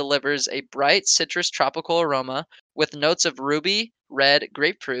beer delivers a bright citrus tropical aroma with notes of ruby, red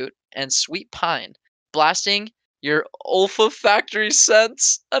grapefruit, and sweet pine, blasting your olfactory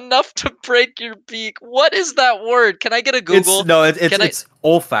sense enough to break your beak. What is that word? Can I get a It's Google? no, it's Can I it's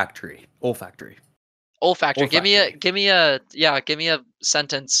olfactory. Olfactory. olfactory? Olfactory. Give me a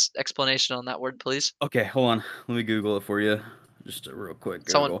sentence explanation on that word, please. Okay, hold on. Let me Google it for you. Just a real quick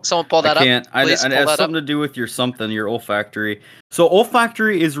Someone Google. someone pull I that up. can't. Please It pull has that up. something to do with your something, your olfactory. So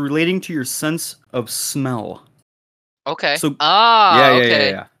olfactory is relating to your sense of smell. Okay. So Ah,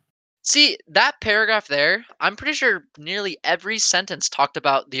 okay. yeah. See, that paragraph there, I'm pretty sure nearly every sentence talked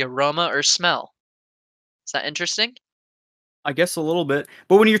about the aroma or smell. Is that interesting? I guess a little bit.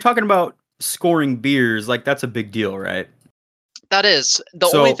 But when you're talking about scoring beers, like that's a big deal, right? That is. So The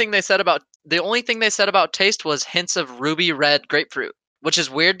only thing they said about taste was hints of ruby red grapefruit, which is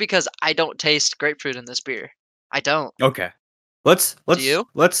weird because I don't taste grapefruit in this beer. I don't. okay. Let's Do let's you?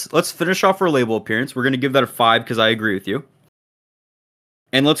 let's let's finish off our label appearance. We're gonna give that a 5 because I agree with you.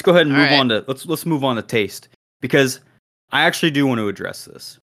 And let's go ahead and All move right. on to let's move on to taste, because I actually do want to address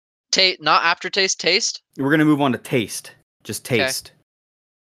this. Not aftertaste, taste. We're gonna move on to taste. Just Okay. taste.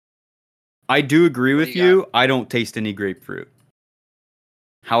 I do agree What do with you you. I don't taste any grapefruit.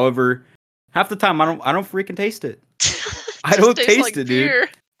 However, half the time I don't freaking taste it. I Just don't tastes taste like it, beer. dude.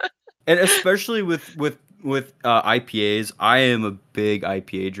 And especially with IPAs, I am a big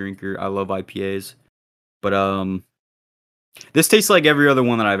IPA drinker. I love IPAs, but this tastes like every other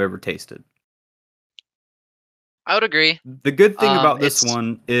one that I've ever tasted. I would agree. The good thing about this It's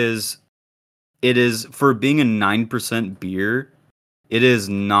one is it is, for being a 9% beer, it is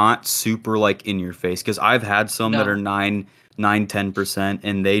not super like in your face, because I've had some that are no. 10%,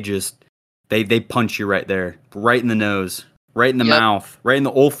 and they punch you right there, right in the nose, right in the Yep. mouth, right in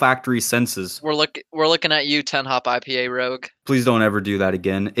the olfactory senses. We're looking at you, 10 hop IPA Rogue. Please don't ever do that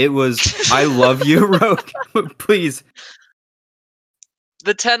again. It was, I love you, Rogue. Please.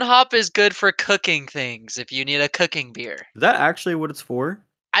 The 10 hop is good for cooking things if you need a cooking beer. Is that actually what it's for?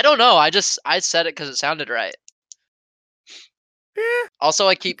 I don't know. I said it because it sounded right. Yeah. Also,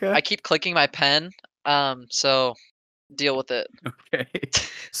 I Okay. keep clicking my pen. So deal with it. Okay.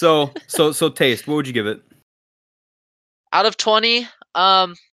 So taste. What would you give it? Out of 20,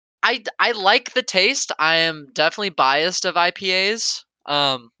 I like the taste. I am definitely biased of IPAs.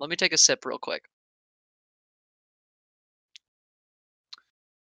 Let me take a sip real quick.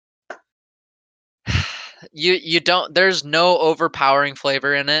 You don't there's no overpowering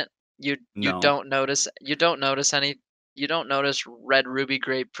flavor in it. You No. don't notice any you don't notice red ruby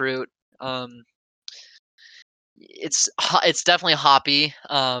grapefruit. Um it's definitely hoppy.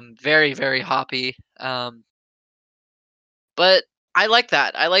 Very very hoppy. But I like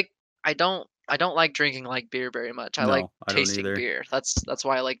that. I don't like drinking like beer very much. I like No, I don't tasting either. beer. That's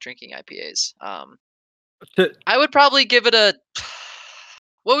why I like drinking IPAs. T- I would probably give it a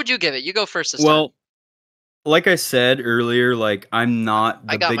what would you give it? You go first this time. Well, like I said earlier, like I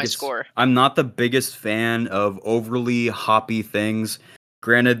got my score. I'm not the biggest fan of overly hoppy things.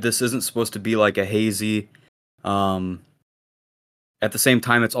 Granted, this isn't supposed to be like a hazy. Um, at the same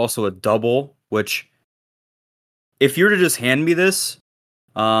time, it's also a double, which, if you were to just hand me this,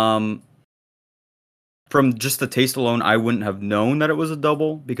 um, from just the taste alone, I wouldn't have known that it was a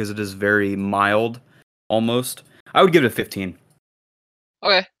double, because it is very mild, almost. I would give it a 15.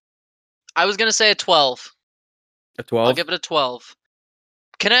 Okay. I was gonna say a 12. A I'll 12? give it a 12.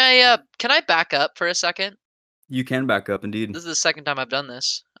 Can I back up for a second? You can back up, indeed. This is the second time I've done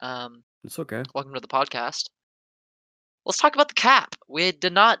this. It's okay. Welcome to the podcast. Let's talk about the cap. We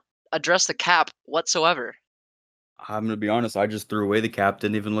did not address the cap whatsoever. I'm gonna be honest, I just threw away the cap,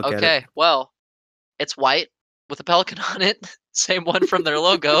 didn't even look at it. Okay, well, it's white with a pelican on it. Same one from their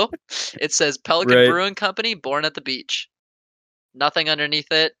logo. It says Pelican Right. Brewing Company, born at the beach. Nothing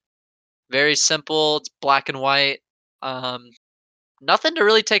underneath it. Very simple. It's black and white. Um, Nothing to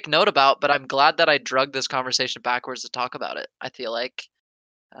really take note about, but I'm glad that I drug this conversation backwards to talk about it. I feel like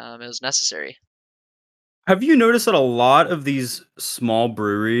it was necessary. Have you noticed that a lot of these small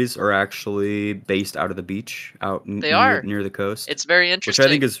breweries are actually based out of the beach, out They are. near the coast, It's very which I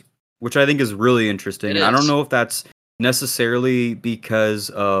think interesting. is really interesting. It And I don't is. know if that's necessarily because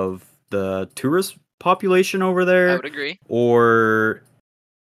of the tourist population over I there, would agree. or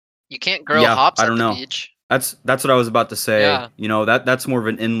You can't grow yeah, hops I at don't the know. beach. That's what I was about to say. Yeah, You know, that's more of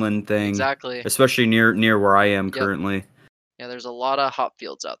an inland thing, exactly. especially near where I am Yep. currently. Yeah, there's a lot of hop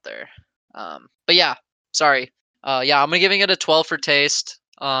fields out there. But yeah, sorry. Yeah, I'm gonna giving it a 12 for taste.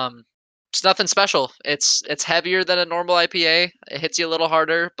 It's nothing special. It's heavier than a normal IPA. It hits you a little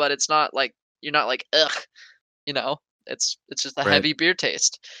harder, but it's not like you're not like ugh. You know, it's just a Right. heavy beer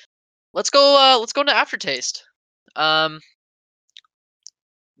taste. Let's go into aftertaste. Um,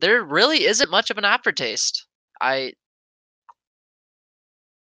 there really isn't much of an aftertaste. I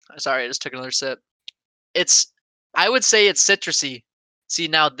sorry, I just took another sip. It's I would say it's citrusy. See,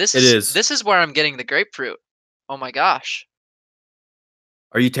 now It is. this is where I'm getting the grapefruit. Oh my gosh.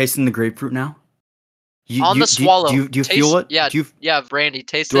 Are you tasting the grapefruit now? On the swallow. Do you feel Taste it? yeah, Do you yeah, Brandy,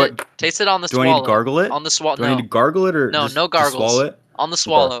 do I taste it on the do I need to swallow. gargle it? On the swallow Do I need to no. gargle it, or No, no just swallow gargles. it? On the Okay.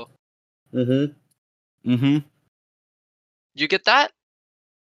 swallow. Mm-hmm. You get that?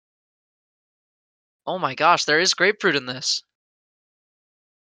 Oh my gosh, there is grapefruit in this.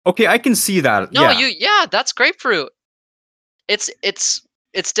 Okay, I can see that. No, Yeah. yeah, that's grapefruit. It's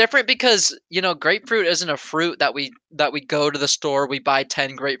different because, you know, grapefruit isn't a fruit that we go to the store, we buy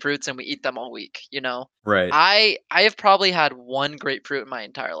 10 grapefruits and we eat them all week, you know. Right. I have probably had one grapefruit in my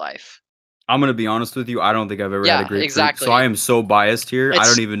entire life. I'm gonna be honest with you. I don't think I've ever had a Yeah, grapefruit, so I exactly. am so biased here. I It's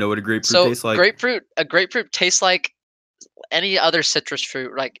don't even know what a grapefruit so tastes like. a grapefruit tastes like any other citrus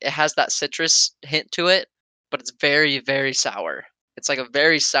fruit. Like it has that citrus hint to it, but it's very, very sour. It's like a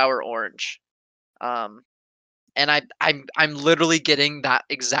very sour orange. Um, and I'm literally getting that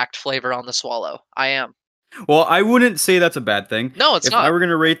exact flavor on the swallow. I am. Well, I wouldn't say that's a bad thing. No, it's not. If I were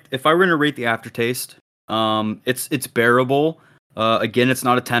gonna rate the aftertaste, it's bearable. Again, it's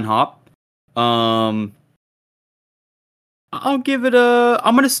not a 10 hop. I'll give it a.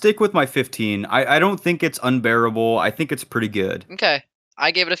 I'm gonna stick with my 15. I don't think it's unbearable. I think it's pretty good. Okay.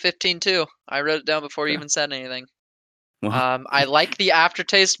 I gave it a 15 too. I wrote it down before you Okay. even said anything. Well, I like the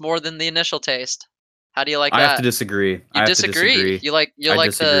aftertaste more than the initial taste. How do you like I have that? to disagree. You I have to disagree. disagree. You like I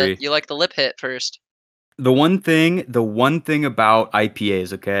disagree. the lip hit first. The one thing about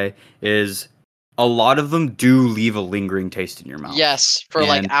IPAs, okay, is a lot of them do leave a lingering taste in your mouth. Yes, for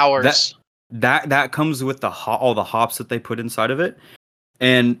like And hours. that comes with all the hops that they put inside of it.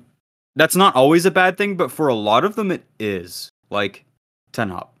 And that's not always a bad thing, but for a lot of them it is. Like 10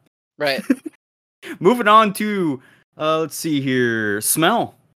 hop. Right. Moving on to let's see here.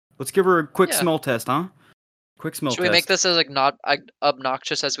 Smell. Let's give her a quick Yeah. smell test, huh? Quick smell Should we test. make this as like not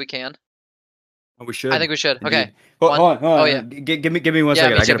obnoxious as we can? Oh, we should. I think we should. Indeed. Okay. Hold on. Oh yeah. Give me 1 Yeah,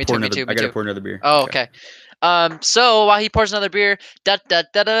 second. me I too, gotta me pour too, me another. too, I me gotta too. pour another beer. Oh, okay. So while he pours another beer, da da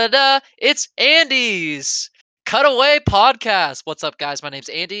da da da, it's Andy's Cutaway Podcast. What's up, guys? My name's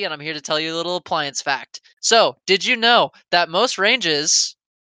Andy, and I'm here to tell you a little appliance fact. So, did you know that most ranges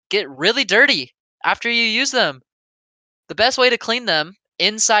get really dirty after you use them? The best way to clean them,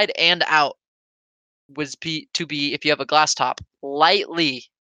 inside and out, would be if you have a glass top, lightly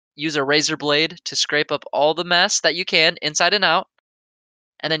use a razor blade to scrape up all the mess that you can inside and out.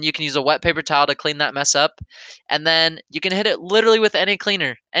 And then you can use a wet paper towel to clean that mess up. And then you can hit it literally with any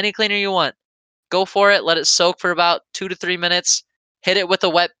cleaner you want. Go for it. Let it soak for about 2 to 3 minutes. Hit it with a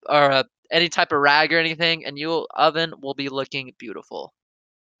wet or any type of rag or anything, and your oven will be looking beautiful.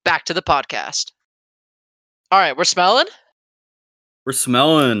 Back to the podcast. All right, we're smelling. We're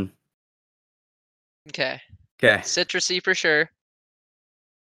smelling. Okay. Okay. Citrusy for sure.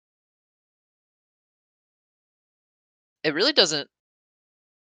 It really doesn't.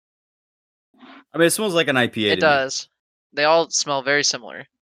 I mean, it smells like an IPA. It to me. does. They all smell very similar.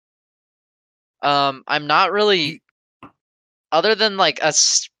 I'm not really, other than like a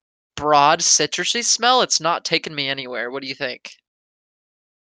broad citrusy smell, it's not taking me anywhere. What do you think?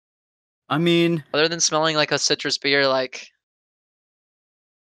 I mean, Other than smelling like a citrus beer, like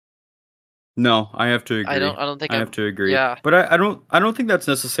no, I have to agree. I don't think I have I'm. to agree. Yeah. But I don't think that's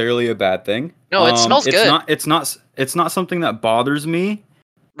necessarily a bad thing. No, it smells it's good. it's not something that bothers me.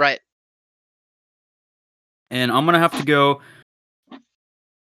 Right. And I'm gonna have to go.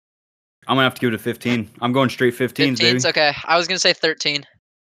 I'm gonna have to give it a 15. I'm going straight 15s, 15's baby. okay. I was gonna say 13.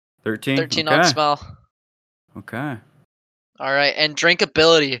 13. 13 okay. on smell. Okay. All right, and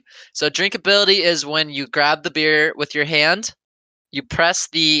drinkability. So drinkability is when you grab the beer with your hand, you press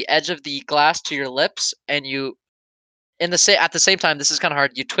the edge of the glass to your lips, and you at the same time, this is kind of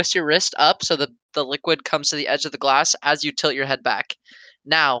hard. You twist your wrist up so the liquid comes to the edge of the glass as you tilt your head back.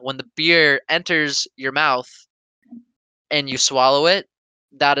 Now, when the beer enters your mouth and you swallow it,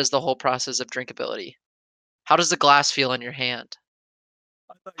 that is the whole process of drinkability. How does the glass feel in your hand?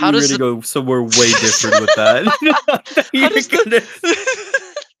 How How does does to the go somewhere way different with that? how does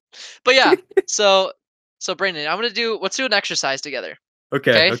the But yeah, so Brandon, let's do an exercise together.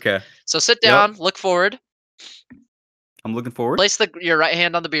 Okay, Okay? okay. So sit Yep. down, look forward, I'm looking forward. place your right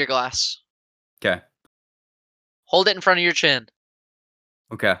hand on the beer glass. Okay. Hold it in front of your chin.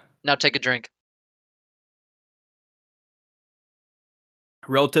 Okay. Now take a drink.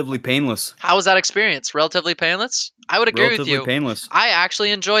 Relatively painless. How was that experience? Relatively painless? I would agree with Relatively you. painless. I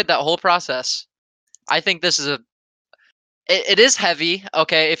actually enjoyed that whole process. I think this is it is heavy.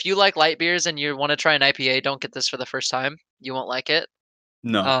 Okay, if you like light beers and you want to try an IPA, don't get this for the first time. You won't like it.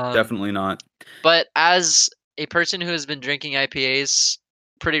 No, definitely not. But as a person who has been drinking IPAs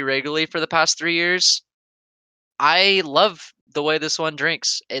pretty regularly for the past 3 years, I love the way this one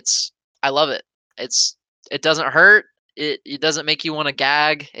drinks. I love it. It doesn't hurt. It doesn't make you want to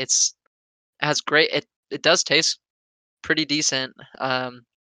gag. It has great. It does taste pretty decent.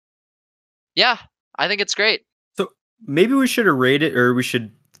 Yeah, I think it's great. So maybe we should rate it, or we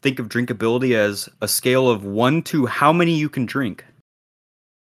should think of drinkability as a scale of 1 to how many you can drink.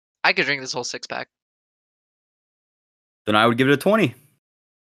 I could drink this whole 6-pack. Then I would give it a 20.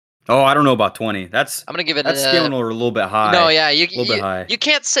 Oh, I don't know about 20. I'm gonna give it that's scaling a little bit high. No, yeah, a little bit high. You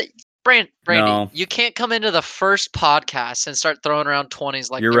can't say Brandy, No, you can't come into the first podcast and start throwing around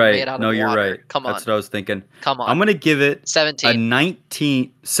 20s like you're they're right. made out of No, you're right. water. Come That's on. what I was thinking. Come I'm on. gonna give it a 17.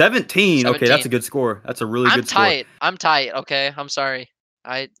 17. Okay, that's a 17. good score. That's a really I'm good score. tight. I'm tight, okay? I'm sorry.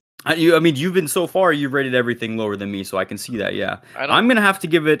 I I mean, you've been so far. You've rated everything lower than me, so I can see that. Yeah, I don't I'm gonna have to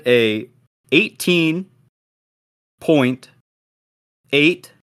give it a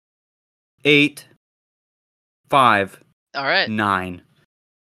 18.885. All right. 9.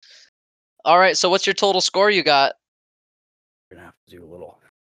 All right, so what's your total score you got? We're gonna have to do a little.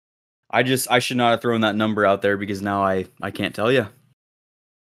 I should not have thrown that number out there because now I can't tell you.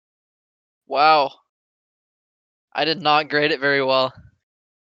 Wow. I did not grade it very well.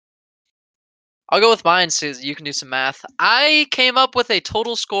 I'll go with mine so you can do some math. I came up with a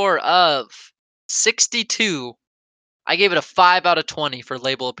total score of 62. I gave it a 5 out of 20 for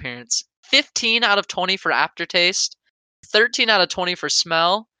label appearance, 15 out of 20 for aftertaste, 13 out of 20 for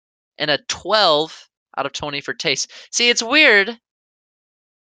smell, and a 12 out of 20 for taste. See, it's weird.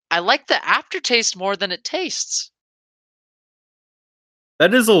 I like the aftertaste more than it tastes.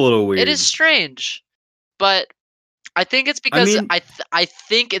 That is a little It is weird. strange, but I think it's I because mean, I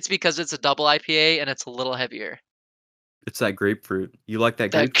think it's because it's a double IPA and it's a little heavier. it's that grapefruit. You like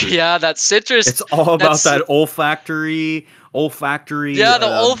that That grapefruit? yeah, that citrus. It's all about That's that olfactory yeah, the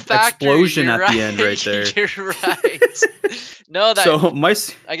olfactory. explosion You're at right. the end right there. You're right. No, that So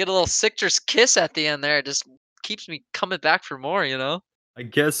I get a little citrus kiss at the end there. It just keeps me coming back for more. You know. I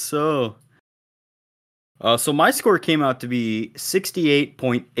guess so. So my score came out to be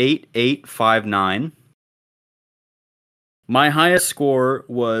 68.8859. My highest score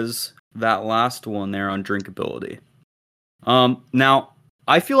was that last one there on drinkability. Now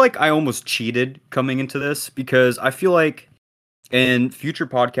I feel like I almost cheated coming into this because I feel like in future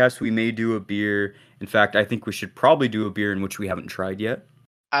podcasts we may do a beer. In fact, I think we should probably do a beer in which we haven't tried yet.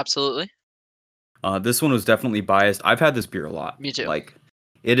 Absolutely. This one was definitely biased. I've had this beer a lot. Me too. Like,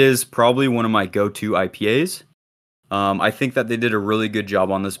 it is probably one of my go-to IPAs. I think that they did a really good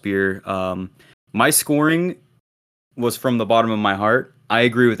job on this beer. My scoring was from the bottom of my heart. I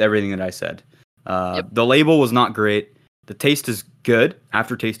agree with everything that I said. Yep. The label was not great. The taste is good.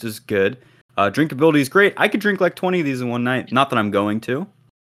 Aftertaste is good. Drinkability is great. I could drink like 20 of these in one night. Not that I'm going to.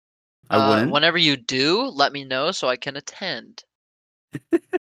 I wouldn't. Whenever you do, let me know so I can attend.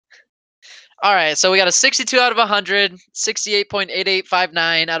 All right, so we got a 62 out of 100,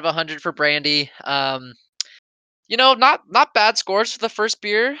 68.8859 out of 100 for Brandy. Not bad scores for the first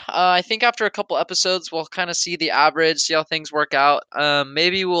beer. I think after a couple episodes, we'll kind of see the average, see how things work out.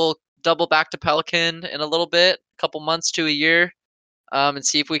 Maybe we'll double back to Pelican in a little bit, a couple months to a year, and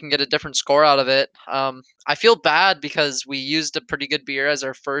see if we can get a different score out of it. I feel bad because we used a pretty good beer as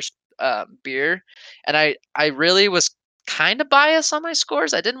our first beer, and I really was kind of biased on my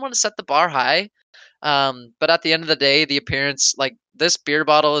scores. I didn't want to set the bar high. But at the end of the day, the appearance, like this beer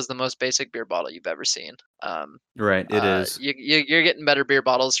bottle is the most basic beer bottle you've ever seen. Right, it is. You're getting better beer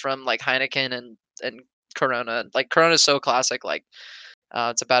bottles from like Heineken and Corona. Like Corona is so classic. Like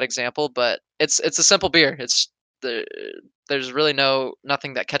it's a bad example, but it's a simple beer. There's really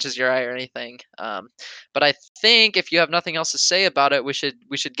nothing that catches your eye or anything. But I think if you have nothing else to say about it, we should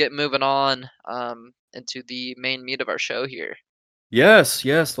get moving on into the main meat of our show here. Yes,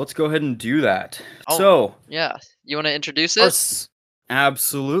 let's go ahead and do that. Oh, So, yeah. You want to introduce our it?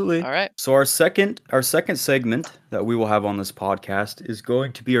 absolutely. All right. So our second segment that we will have on this podcast is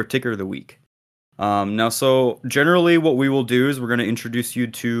going to be our ticker of the week. Now, so generally, what we will do is we're going to introduce you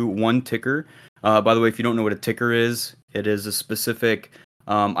to one ticker. By the way, if you don't know what a ticker is, it is a specific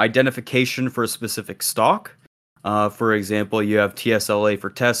identification for a specific stock. For example, you have TSLA for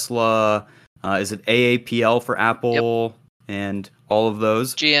Tesla. Is it AAPL for Apple? Yep. And all of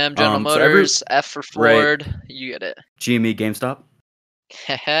those. GM, General Motors, F for Ford. Right. You get it. GME, GameStop.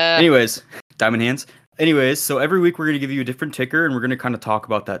 Anyways, Diamond Hands. Anyways, so every week we're going to give you a different ticker, and we're going to kind of talk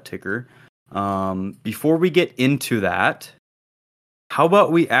about that ticker. Before we get into that, how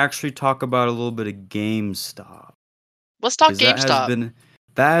about we actually talk about a little bit of GameStop? Let's talk GameStop.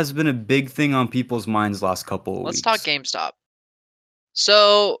 That has been a big thing on people's minds last couple of weeks. Let's talk GameStop.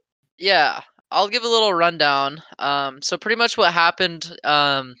 So, yeah, I'll give a little rundown. So pretty much what happened,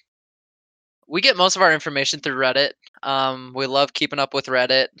 we get most of our information through Reddit. We love keeping up with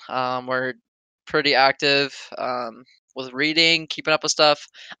Reddit. We're pretty active with reading, keeping up with stuff.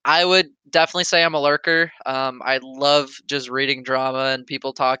 I would definitely say I'm a lurker. I love just reading drama and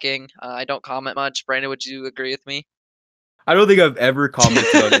people talking. I don't comment much. Brandon, would you agree with me? I don't think I've ever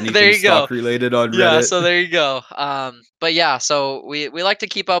commented on anything stock related on Reddit. Yeah, so there you go. But yeah, so we like to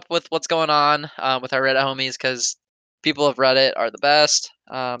keep up with what's going on with our Reddit homies because people of Reddit are the best.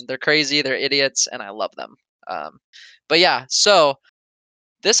 They're crazy, they're idiots, and I love them. But yeah, so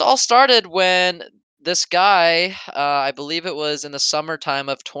this all started when this guy, I believe it was in the summertime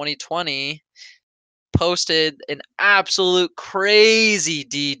of 2020, posted an absolute crazy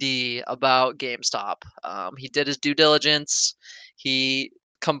DD about GameStop. He did his due diligence. He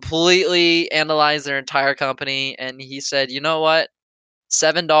completely analyzed their entire company, and he said, "You know what?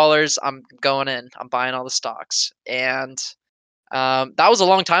 $7, I'm going in. I'm buying all the stocks." And that was a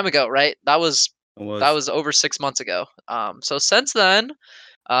long time ago, right? It That was. was over 6 months ago. So since then,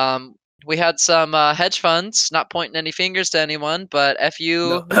 um, we had some hedge funds, not pointing any fingers to anyone, but No.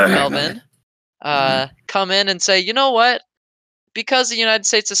 FU Melvin, come in and say, you know what? Because the United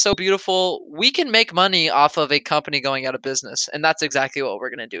States is so beautiful, we can make money off of a company going out of business, and that's exactly what we're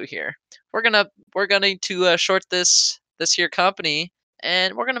gonna do here. We're going to short this here company,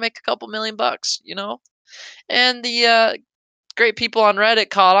 and we're gonna make a couple $1,000,000, you know. And the great people on Reddit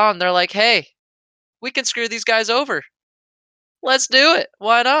caught on. They're like, hey, we can screw these guys over. Let's do it.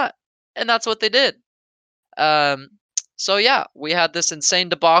 Why not? And that's what they did. Um, so yeah, we had this insane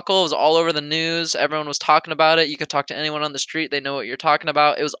debacle. It was all over the news. Everyone was talking about it. You could talk to anyone on the street. They know what you're talking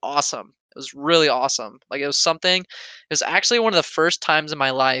about. It was awesome. It was really awesome. Like, it was something. It was actually one of the first times in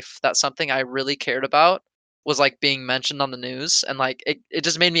my life that something I really cared about was like being mentioned on the news, and like it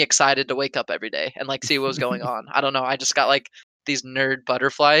just made me excited to wake up every day and like see what was going on. I don't know. I just got like these nerd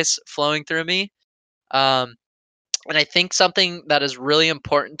butterflies flowing through me. Um, and I think something that is really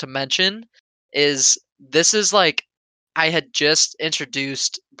important to mention is this is like I had just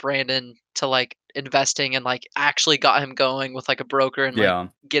introduced Brandon to like investing and like actually got him going with like a broker and like Yeah.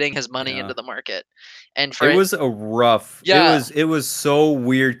 getting his money Yeah. into the market. And for It it, was a rough. yeah, It was so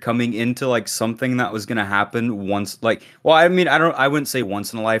weird coming into like something that was gonna happen once. Like, well, I mean, I wouldn't say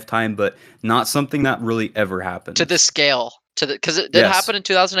once in a lifetime, but not something that really ever to this happens. scale, to the because it did Yes. happen in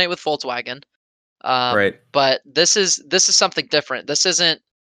 2008 with Volkswagen. Right. But this is something different. This isn't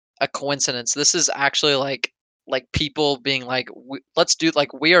a coincidence. This is actually like people being like, let's do,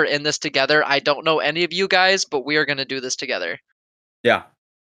 like, we are in this together. I don't know any of you guys, but we are going to do this together. Yeah.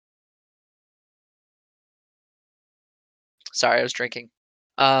 Sorry, I was drinking.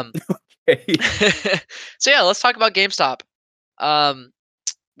 Um, Okay. so yeah, let's talk about GameStop. Um,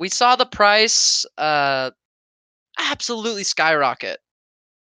 we saw the price absolutely skyrocket.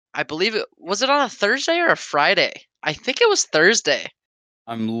 I believe it on a Thursday or a Friday. I think it was Thursday.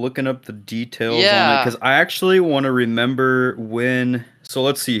 I'm looking up the details on it Yeah. because I actually want to remember when. So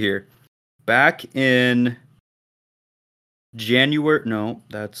let's see here. Back in January. No,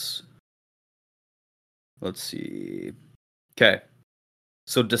 that's. Let's see. Okay.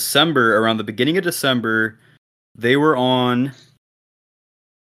 So December, around the beginning of December, they were on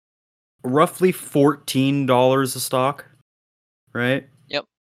roughly $14 a stock, right? Yep.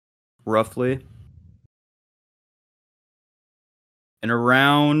 Roughly. And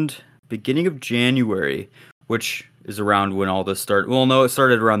around beginning of January, which is around when all this started. Well, no, it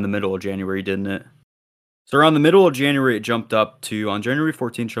started around the middle of January, didn't it? So around the middle of January, it jumped up to, on January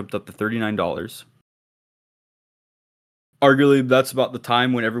 14th, jumped up to $39. Arguably, that's about the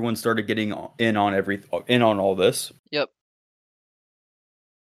time when everyone started getting in on all this. Yep.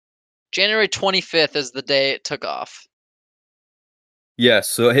 January 25th is the day it took off. Yes,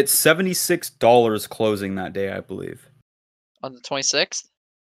 so it hit $76 closing that day, I believe. On the 26th?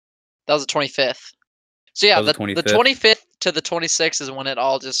 That was the 25th. So yeah, That was the the 25th. 25th to the 26th is when it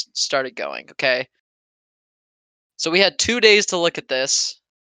all just started going, okay? So we had 2 days to look at this,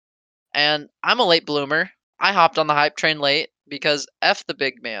 and I'm a late bloomer. I hopped on the hype train late because F the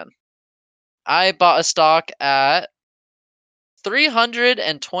big man. I bought a stock at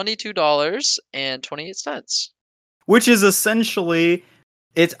 $322.28. Which is essentially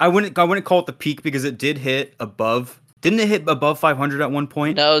it's I wouldn't call it the peak because it did hit above. Didn't it hit above 500 at one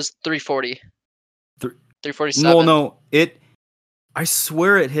point? No, it was 340. Th- well, 347. no, I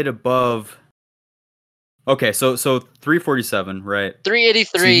swear it hit above. Okay, so 347, right? So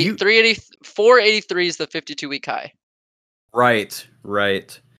 383, you 380, 483 is the 52-week high. right.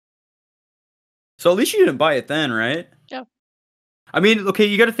 So at least you didn't buy it then, right? Yeah. I mean, okay,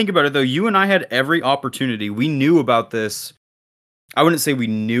 you got to think about it though. You and I had every opportunity. We knew about this. I wouldn't say we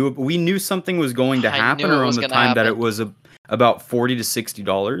knew, but we knew something was going to I happen knew it around was the going to time that it happen. was about $40 to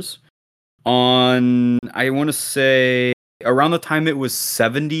 $60. On, I want to say around the time it was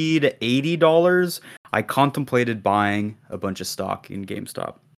 $70 to $80, I contemplated buying a bunch of stock in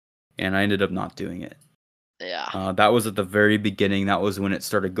GameStop, and I ended up not doing it. Yeah. That was at the very beginning. That was when it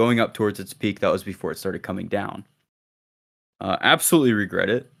started going up towards its peak. That was before it started coming down. Absolutely regret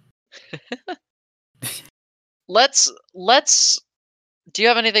it. Let's Do you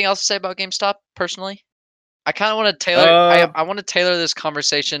have anything else to say about GameStop personally? I kind of want to tailor. Uh, I want to tailor this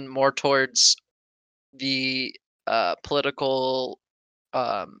conversation more towards the political,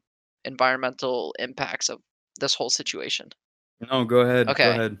 um, environmental impacts of this whole situation. no, go ahead. Go Okay,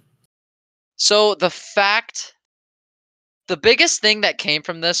 ahead. so the biggest thing that came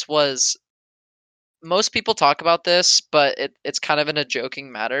from this was most people talk about this, but it's kind of in a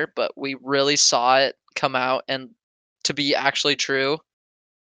joking matter. But we really saw it come out and to be actually true.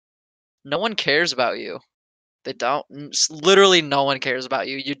 No one cares about you. They don't. Literally, no one cares about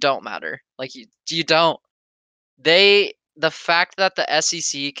you. You don't matter. Like you don't. The fact that the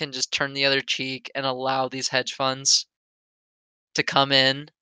SEC can just turn the other cheek and allow these hedge funds to come in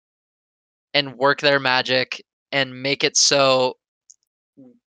and work their magic and make it so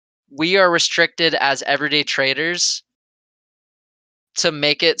we are restricted as everyday traders to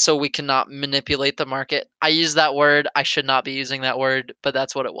make it so we cannot manipulate the market. I use that word. I should not be using that word, but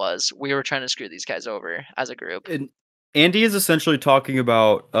that's what it was. We were trying to screw these guys over as a group. And Andy is essentially talking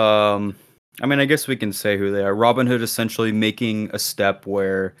about. I mean, I guess we can say who they are. Robinhood essentially making a step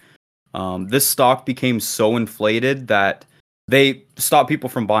where this stock became so inflated that they stopped people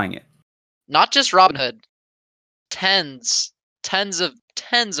from buying it. Not just Robinhood, tens, tens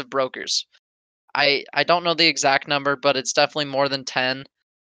of brokers. I don't know the exact number, but it's definitely more than 10.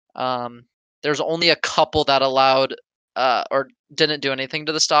 Um, there's only a couple that allowed or didn't do anything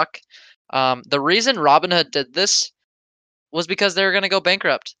to the stock. The reason Robinhood did this was because they were going to go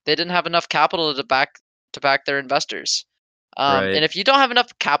bankrupt. They didn't have enough capital to back their investors. And Right. if you don't have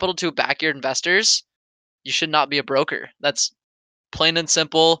enough capital to back your investors, you should not be a broker. That's plain and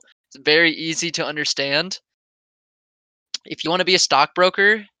simple. It's very easy to understand. If you want to be a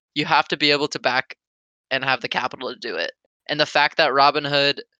stockbroker, you have to be able to back and have the capital to do it. And the fact that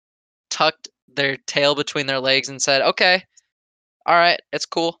Robinhood tucked their tail between their legs and said, "Okay, all right, it's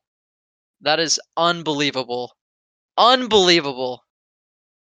cool." That is unbelievable. Unbelievable.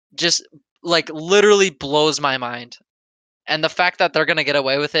 Just like literally blows my mind. And the fact that they're going to get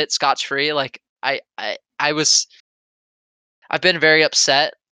away with it scotch free, like I've been very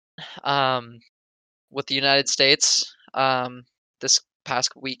upset um with the United States this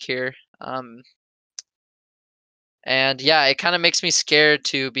past week here. And yeah, it kind of makes me scared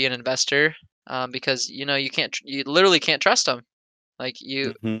to be an investor because you literally can't trust them. Like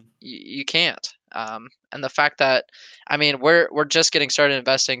Hmm. you can't. And the fact that I mean we're just getting started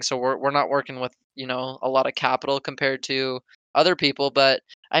investing, so we're not working with a lot of capital compared to other people. But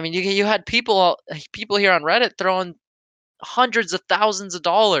I mean you had people here on Reddit throwing hundreds of Right. thousands of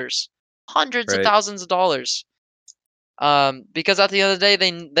dollars. Because at the end of the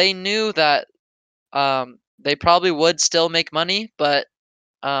day they knew that they probably would still make money, but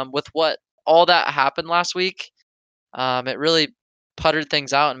with what all that happened last week, it really puttered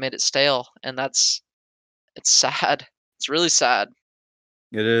things out and made it stale, and it's sad. It's really sad.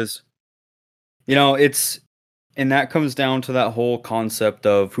 It is. It's and that comes down to that whole concept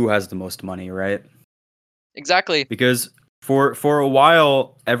of who has the most money, right? Exactly. Because for a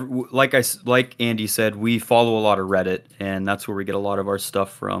while, like Andy said, we follow a lot of Reddit, and that's where we get a lot of our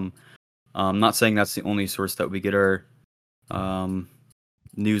stuff from. Not saying that's the only source that we get our um,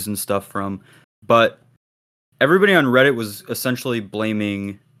 news and stuff from, but everybody on Reddit was essentially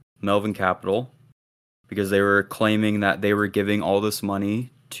blaming Melvin Capital because they were claiming that they were giving all this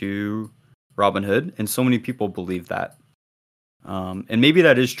money to Robinhood, and so many people believe that. And maybe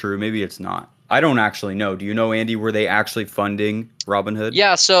that is true, maybe it's not. I don't actually know. Do you know, Andy, were they actually funding Robinhood?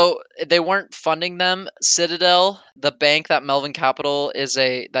 Yeah, so they weren't funding them. Citadel, the bank that Melvin Capital is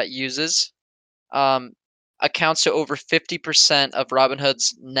a that uses, um, accounts to over 50% of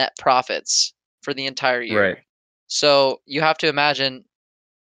Robinhood's net profits for the entire Right. year. So you have to imagine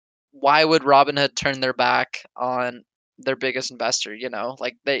why would Robinhood turn their back on their biggest investor,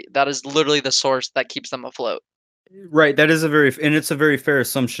 Like that is literally the source that keeps them afloat. Right. That is and it's a very fair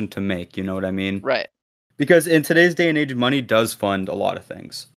assumption to make. You know what I mean? Right. Because in today's day and age, money does fund a lot of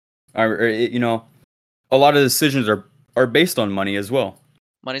things. A lot of decisions are based on money as well.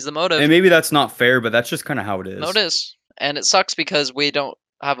 Money's the motive. And maybe that's not fair, but that's just kind of how it No, it is. is. And it sucks because we don't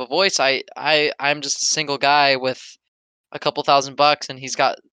have a voice. I'm just a single guy with a couple $1,000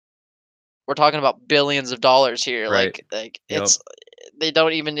 and we're talking about billions of dollars here. Right. Like Yep. it's they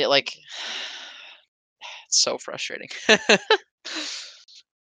don't even like it's so frustrating.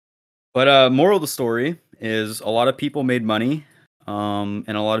 But moral of the story is a lot of people made money, and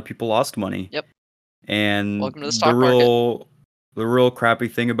a lot of people lost money. Yep. And Welcome to the stock market. the real crappy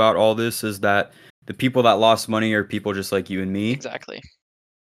thing about all this is that the people that lost money are people just like you and me, Exactly.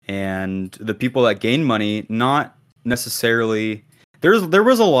 and the people that gained money, not necessarily. there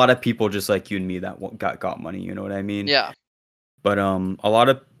was a lot of people just like you and me that got money. You know what I mean? Yeah, But a lot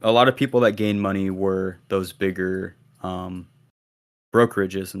of people that gained money were those bigger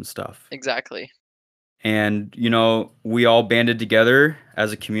brokerages and stuff. exactly. And you know, we all banded together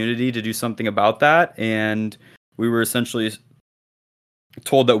as a community to do something about that, and we were essentially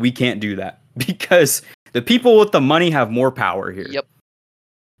told that we can't do that because the people with the money have more power here. Yep.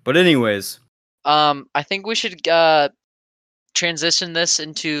 But anyways, I think we should transition this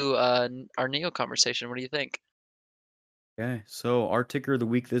into our Neo conversation. What do you think? okay. So our ticker of the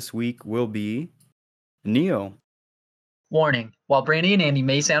week this week will be Neo. Warning: while Brandy and Andy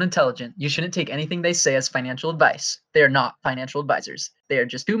may sound intelligent, you shouldn't take anything they say as financial advice. They are not financial advisors. They are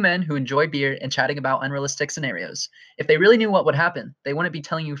just two men who enjoy beer and chatting about unrealistic scenarios. If they really knew what would happen, they wouldn't be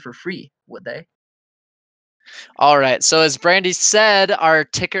telling you for free, would they? All right. So as Brandy said, our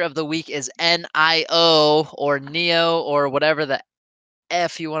ticker of the week is NIO or Neo or whatever the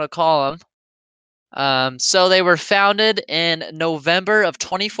F you want to call them. So they were founded in November of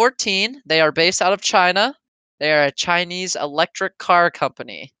 2014. They are based out of China. They are a Chinese electric car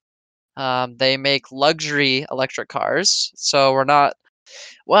company. They make luxury electric cars. So we're not.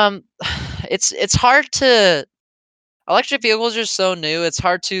 Well, it's hard to. Electric vehicles are so new. It's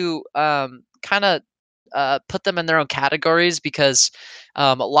hard to kind of put them in their own categories because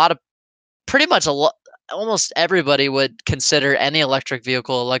a lot of pretty much almost everybody would consider any electric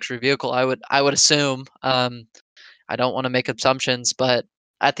vehicle a luxury vehicle. I would assume. I don't want to make assumptions, but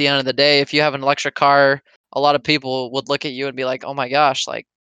at the end of the day, if you have an electric car, a lot of people would look at you and be like, "Oh my gosh, like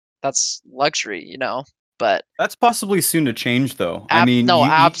that's luxury," you know. But That's possibly soon to change, though. I mean, no,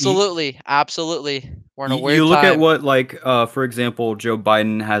 absolutely, absolutely. We're in a you weird look at time. what, like, for example, Joe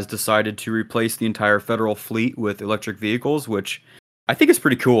Biden has decided to replace the entire federal fleet with electric vehicles, which I think is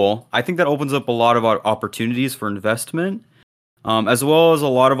pretty cool. I think that opens up a lot of opportunities for investment, as well as a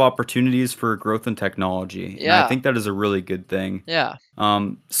lot of opportunities for growth in technology. And I Yeah, think that is a really good thing. yeah,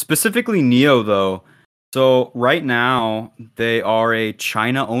 Specifically NIO, though. So right now, they are a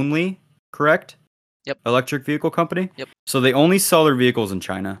China only, correct? yep, Electric vehicle company. yep. So they only sell their vehicles in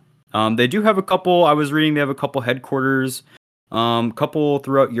China. They do have a couple. I was reading they have a couple headquarters, couple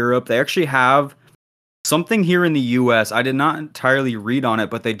throughout Europe. They actually have something here in the U.S. I did not entirely read on it,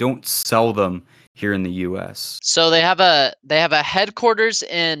 but they don't sell them here in the U.S. So they have a headquarters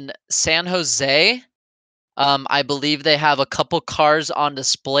in San Jose. I believe they have a couple cars on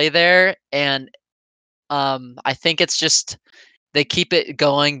display there, and I think it's just they keep it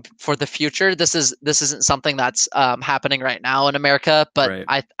going for the future. This isn't something that's happening right now in America, but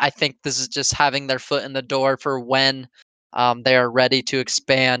Right. I think this is just having their foot in the door for when they are ready to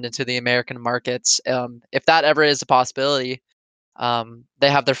expand into the American markets. If that ever is a possibility, they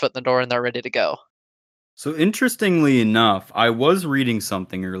have their foot in the door and they're ready to go. So interestingly enough, I was reading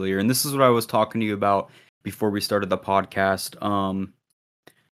something earlier, and this is what I was talking to you about before we started the podcast.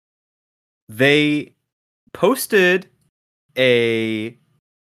 They posted a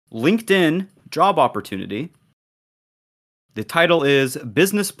LinkedIn job opportunity. The title is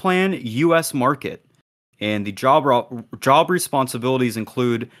Business Plan US Market, and the job responsibilities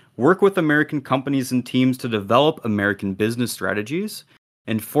include work with American companies and teams to develop American business strategies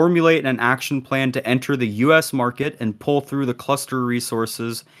and formulate an action plan to enter the US market and pull through the cluster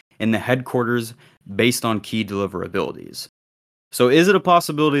resources in the headquarters based on key deliverabilities. So is it a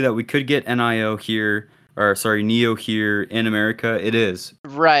possibility that we could get NIO here, or sorry, NIO here in America? It is.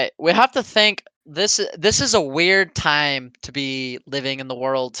 Right. We have to think this is a weird time to be living in the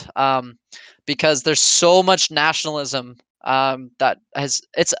world, because there's so much nationalism, that has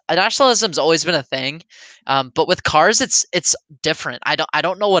it's nationalism's always been a thing, but with cars it's different. I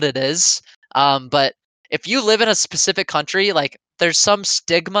don't know what it is, but if you live in a specific country, like there's some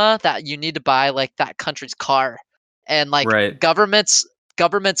stigma that you need to buy like that country's car, and like Right. governments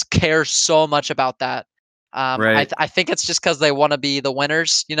care so much about that. Right. I think it's just because they want to be the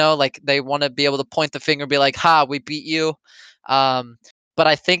winners, you know, like they want to be able to point the finger and be like, "Ha, we beat you." Um, but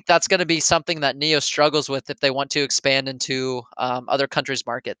I think that's going to be something that Neo struggles with if they want to expand into other countries'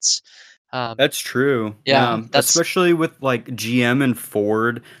 markets. That's true. Yeah, Yeah, that's especially with like GM and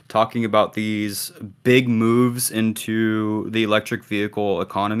Ford talking about these big moves into the electric vehicle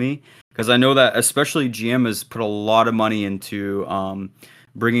economy. Because I know that especially GM has put a lot of money into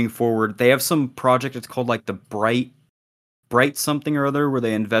bringing forward. They have some project. It's called like the Bright something or other, where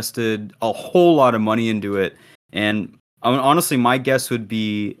they invested a whole lot of money into it. And I mean, honestly, my guess would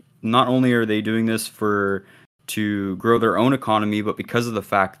be not only are they doing this to grow their own economy, but because of the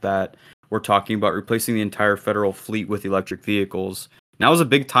fact that we're talking about replacing the entire federal fleet with electric vehicles. Now is a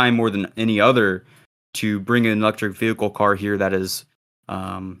big time more than any other to bring an electric vehicle car here that is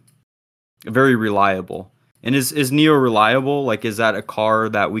very reliable. And is NIO reliable? Like, is that a car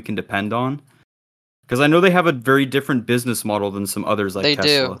that we can depend on? Because I know they have a very different business model than some others like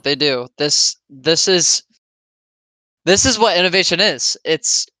Tesla. They do. This is what innovation is.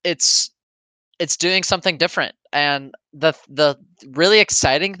 It's doing something different. And the really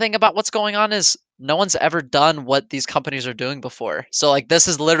exciting thing about what's going on is no one's ever done what these companies are doing before. So like this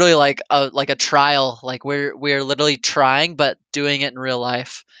is literally like a trial. Like we're literally trying but doing it in real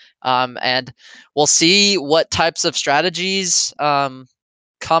life. And we'll see what types of strategies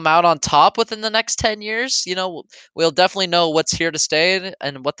come out on top within the next 10 years. You know, we'll definitely know what's here to stay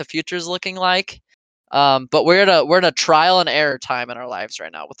and what the future is looking like. But we're in a trial and error time in our lives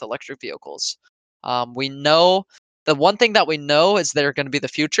right now with electric vehicles. We know the one thing that we know is they're going to be the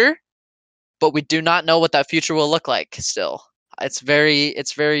future, but we do not know what that future will look like still. It's very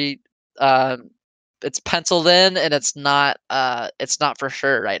it's penciled in, and it's not for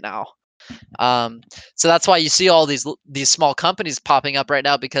sure right now. So that's why you see all these small companies popping up right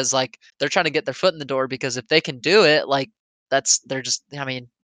now, because like they're trying to get their foot in the door, because if they can do it, like they're just, I mean,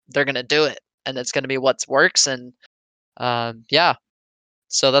 they're gonna do it, and it's gonna be what works. And yeah,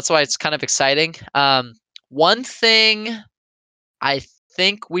 so that's why it's kind of exciting. One thing I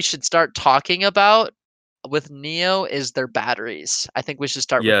think we should start talking about with NIO is their batteries. I think we should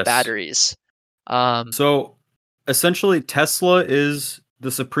start with Yes. batteries. So essentially, Tesla is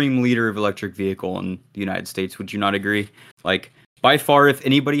the supreme leader of electric vehicle in the United States. Would you not agree? Like, by far, if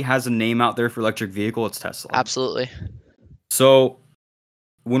anybody has a name out there for electric vehicle, it's Tesla. Absolutely. So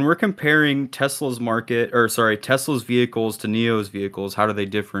when we're comparing Tesla's vehicles to NIO's vehicles, how do they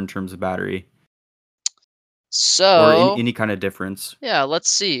differ in terms of battery? So or any kind of difference? Yeah,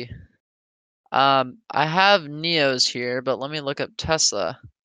 let's see. I have NIOs here, but let me look up Tesla.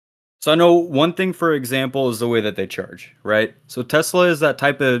 So I know one thing, for example, is the way that they charge, right? So Tesla is the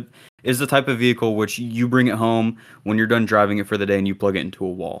type of vehicle which you bring it home when you're done driving it for the day and you plug it into a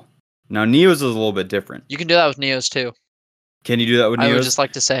wall. Now NIO's is a little bit different. You can do that with NIOs too. Can you do that with NIOs? I would just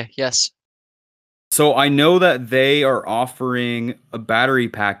like to say yes. So I know that they are offering a battery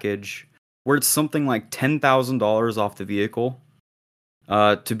package where it's something like $10,000 off the vehicle,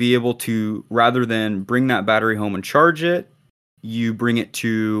 to be able to, rather than bring that battery home and charge it, you bring it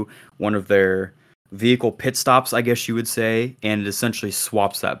to one of their vehicle pit stops, I guess you would say, and it essentially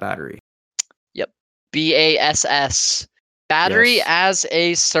swaps that battery. Yep. BASS. Battery Yes. as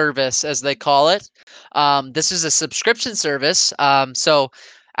a service, as they call it. This is a subscription service. So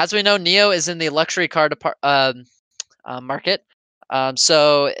as we know, NIO is in the luxury car market.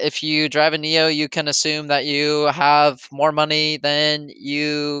 So if you drive a NIO, you can assume that you have more money than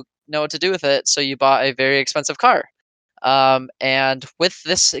you know what to do with it. So you bought a very expensive car. And with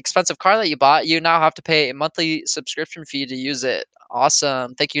this expensive car that you bought, you now have to pay a monthly subscription fee to use it.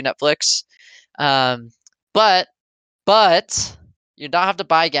 Awesome. Thank you, Netflix. But you don't have to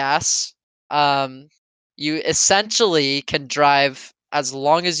buy gas. You essentially can drive as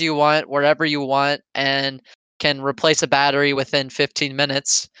long as you want, wherever you want, and can replace a battery within 15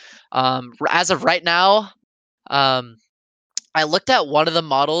 minutes. As of right now, I looked at one of the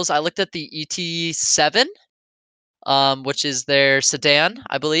models. I looked at the ET7, which is their sedan,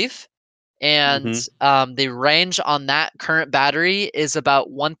 I believe. And the range on that current battery is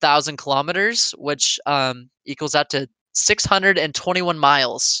about 1,000 kilometers, which equals out to 621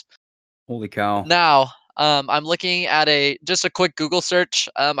 miles. Holy cow. Now, I'm looking at just a quick Google search.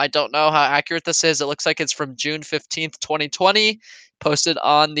 I don't know how accurate this is. It looks like it's from June 15th, 2020, posted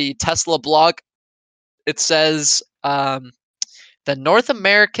on the Tesla blog. It says the North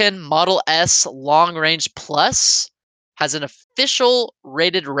American Model S Long Range Plus has an official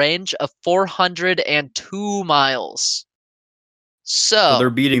rated range of 402 miles. So they're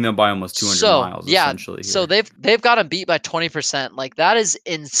beating them by almost 200 miles, essentially. So they've got them beat by 20%. Like, that is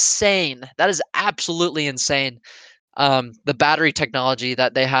insane. That is absolutely insane. The battery technology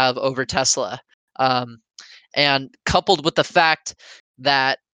that they have over Tesla, and coupled with the fact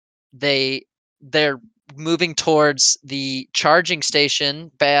that they're moving towards the charging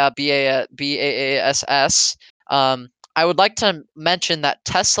station, BASS. I would like to mention that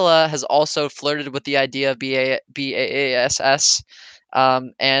Tesla has also flirted with the idea of BASS.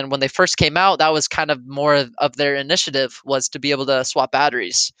 And when they first came out, that was kind of more of their initiative, was to be able to swap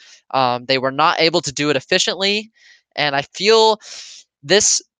batteries. They were not able to do it efficiently, and I feel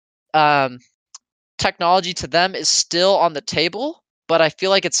this technology to them is still on the table, but I feel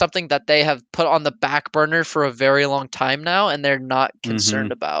like it's something that they have put on the back burner for a very long time now, and they're not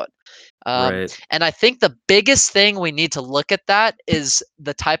concerned about. Right. And I think the biggest thing we need to look at that is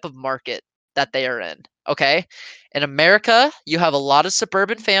the type of market that they are in. Okay. In America, you have a lot of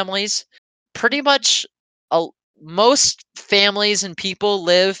suburban families. Pretty much most families and people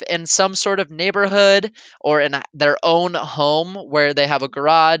live in some sort of neighborhood or in their own home where they have a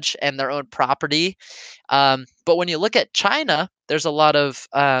garage and their own property. But when you look at China, there's a lot of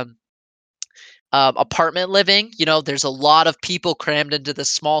apartment living. There's a lot of people crammed into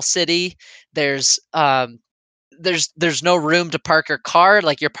this small city. There's no room to park your car.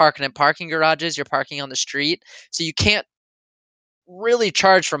 Like, you're parking in parking garages, you're parking on the street, so you can't really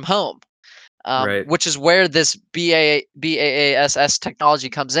charge from home. Right. Which is where this BaaS technology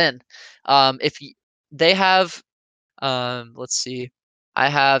comes in. They have, let's see, I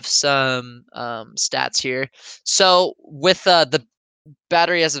have some stats here. So with the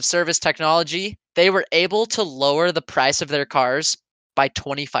battery as a service technology, they were able to lower the price of their cars by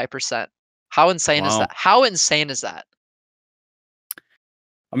 25%. How insane is Wow. that? How insane is that?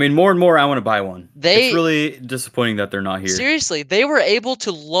 I mean, more and more, I want to buy one. They- It's really disappointing that they're not here. Seriously, they were able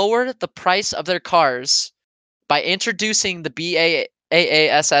to lower the price of their cars by introducing the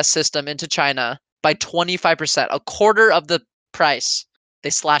BaaS system into China by 25%, a quarter of the price. They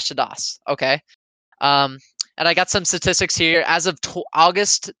slashed it off. Okay. And I got some statistics here. As of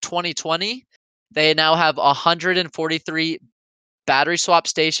August 2020, they now have 143 battery swap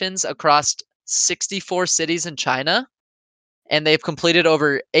stations across 64 cities in China, and they've completed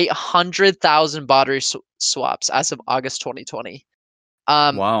over 800,000 battery swaps as of August 2020.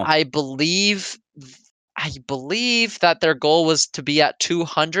 Wow. I believe that their goal was to be at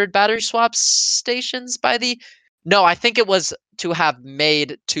 200 battery swap stations by no, I think it was to have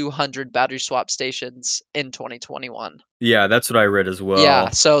made 200 battery swap stations in 2021. Yeah, that's what I read as well.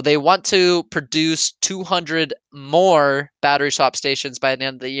 Yeah, so they want to produce 200 more battery swap stations by the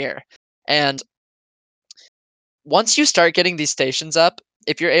end of the year. And once you start getting these stations up,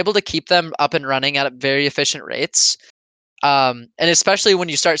 if you're able to keep them up and running at very efficient rates, and especially when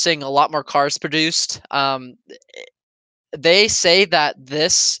you start seeing a lot more cars produced, they say that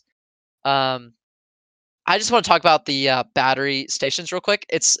this. I just want to talk about the battery stations real quick.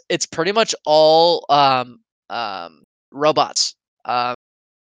 It's pretty much all robots.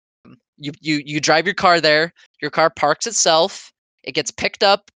 You drive your car there. Your car parks itself. It gets picked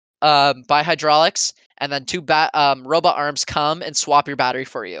up by hydraulics, and then two robot arms come and swap your battery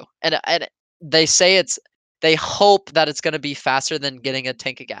for you. And they say they hope that it's going to be faster than getting a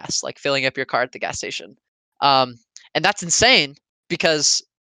tank of gas, like filling up your car at the gas station. And that's insane because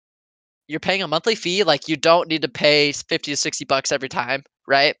you're paying a monthly fee. Like, you don't need to pay 50 to 60 bucks every time,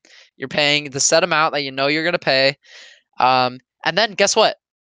 right? You're paying the set amount that you're going to pay. And then guess what?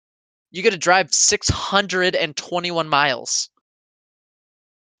 You get to drive 621 miles.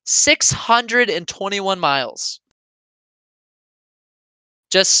 621 miles.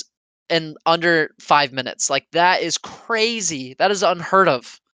 Just in under 5 minutes. Like, that is crazy. That is unheard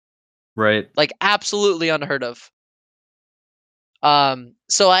of. Right. Like, absolutely unheard of.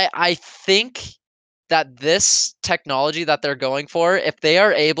 So I think that this technology that they're going for, if they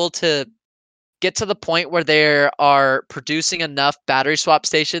are able to get to the point where they are producing enough battery swap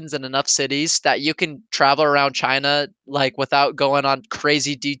stations in enough cities that you can travel around China like without going on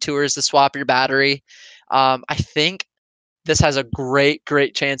crazy detours to swap your battery, I think this has a great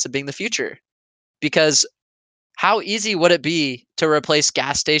chance of being the future. Because how easy would it be to replace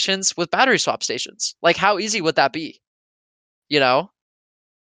gas stations with battery swap stations? Like, how easy would that be?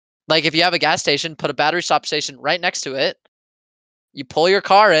 Like, if you have a gas station, put a battery swap station right next to it, you pull your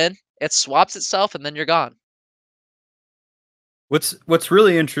car in, it swaps itself, and then you're gone. What's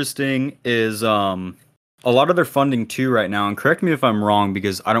really interesting is a lot of their funding too right now, and correct me if I'm wrong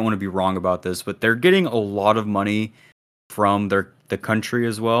because I don't want to be wrong about this, but they're getting a lot of money from the country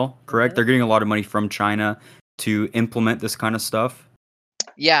as well, correct? Mhm. They're getting a lot of money from China to implement this kind of stuff.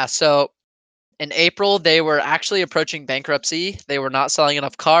 Yeah, so in April, they were actually approaching bankruptcy. They were not selling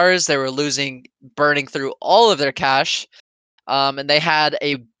enough cars. They were burning through all of their cash. And they had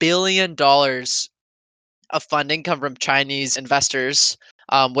 $1 billion of funding come from Chinese investors,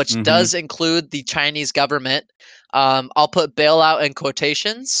 which does include the Chinese government. I'll put bailout in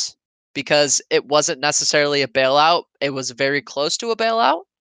quotations because it wasn't necessarily a bailout. It was very close to a bailout.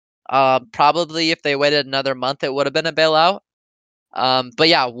 Probably if they waited another month, it would have been a bailout. But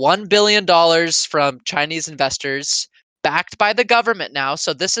yeah, $1 billion from Chinese investors backed by the government now.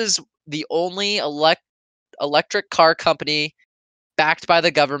 So this is the only electric car company backed by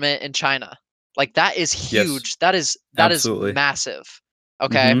the government in China. Like, that is huge. Yes, That is absolutely. massive.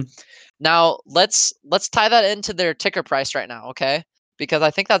 Okay. Now let's tie that into their ticker price right now, okay? Because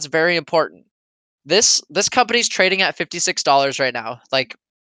I think that's very important. This company's trading at $56 right now. Like,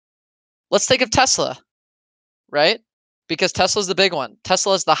 let's think of Tesla. right? Because Tesla's the big one.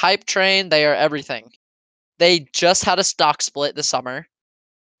 Tesla's the hype train. They are everything. They just had a stock split this summer,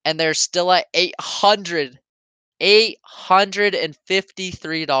 and they're still at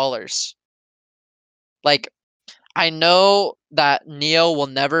 $853. Like, I know that NIO will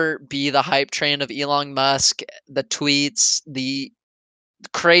never be the hype train of Elon Musk, the tweets, the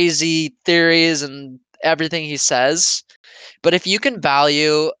crazy theories, and everything he says. But if you can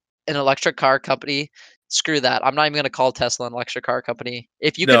value an electric car company, screw that. I'm not even going to call Tesla an electric car company.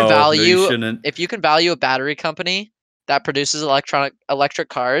 If you can No, you value shouldn't. a battery company that produces electric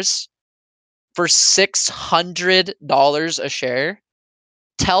cars for $600 a share,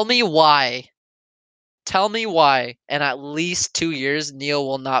 tell me why. Tell me why in at least 2 years NIO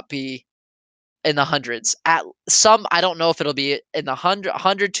will not be in the hundreds. At some, I don't know if it'll be in the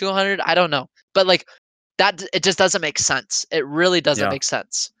 100, 200, I don't know. But like that, it just doesn't make sense. It really doesn't Yeah. make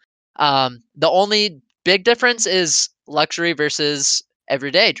sense. The only big difference is luxury versus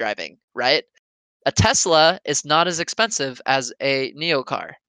everyday driving, right? A Tesla is not as expensive as a NIO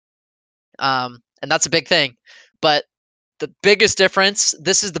car. And that's a big thing. But the biggest difference,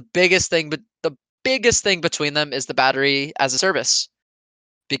 this is the biggest thing, but the biggest thing between them is the battery as a service.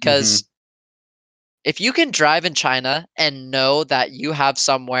 Because if you can drive in China and know that you have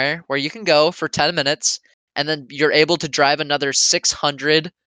somewhere where you can go for 10 minutes and then you're able to drive another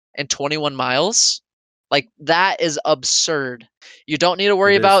 621 miles, like that is absurd. You don't need to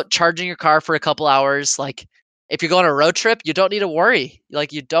worry It is. about charging your car for a couple hours. Like if you're going on a road trip, you don't need to worry.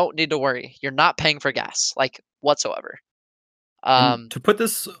 Like you don't need to worry. You're not paying for gas, like whatsoever. And to put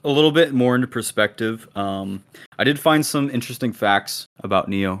this a little bit more into perspective, I did find some interesting facts about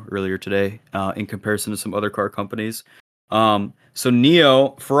NIO earlier today in comparison to some other car companies. So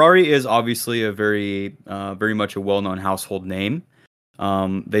NIO, Ferrari is obviously a very much a well-known household name.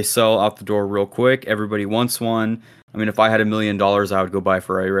 They sell out the door real quick. Everybody wants one. I mean, if I had $1 million, I would go buy a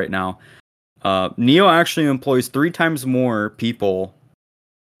Ferrari right now. NIO actually employs 3 times more people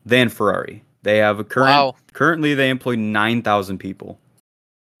than Ferrari. They have a currently they employ 9,000 people.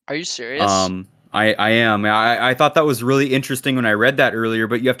 Are you serious? I am. I thought that was really interesting when I read that earlier,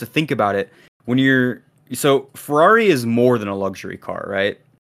 but you have to think about it. So Ferrari is more than a luxury car, right?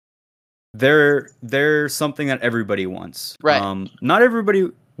 They're something that everybody wants. Right. Not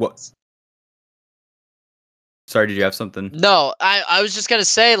everybody. What? Sorry, did you have something? No, I was just gonna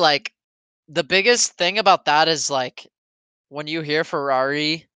say, like, the biggest thing about that is like when you hear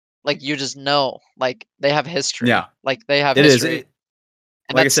Ferrari, like you just know, like they have history. Yeah, Like they have it is. history.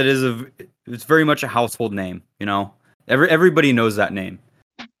 And Like I said, it's very much a household name. You know, everybody knows that name.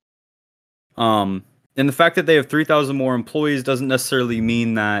 And the fact that they have 3,000 more employees doesn't necessarily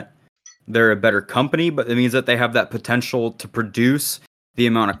mean that they're a better company, but it means that they have that potential to produce the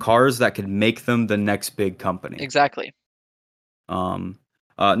amount of cars that could make them the next big company. Exactly.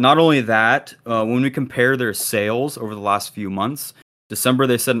 Not only that, when we compare their sales over the last few months, December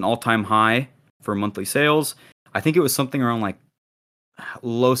they set an all-time high for monthly sales. I think it was something around like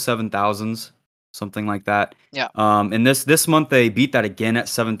low 7,000s, something like that. Yeah. And this month they beat that again at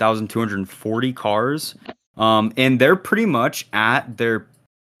 7,240 cars. And they're pretty much at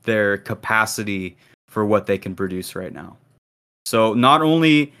their capacity for what they can produce right now. So not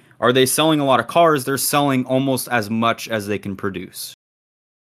only are they selling a lot of cars, they're selling almost as much as they can produce.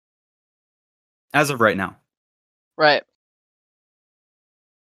 As of right now. Right.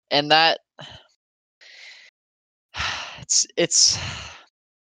 And that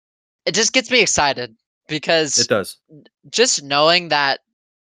it just gets me excited because It does. just knowing that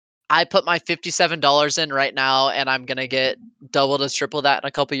I put my $57 in right now and I'm gonna get double to triple that in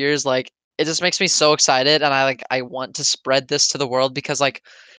a couple years, like it just makes me so excited, and I want to spread this to the world because like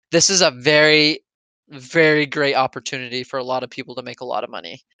this is a very, very great opportunity for a lot of people to make a lot of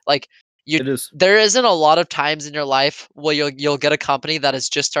money. Like It is. there isn't a lot of times in your life where you'll get a company that is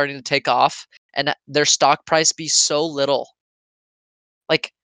just starting to take off and their stock price be so little.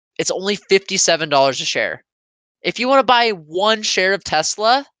 Like it's only $57 a share. If you want to buy one share of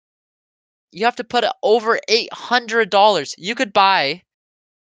Tesla, you have to put over $800. You could buy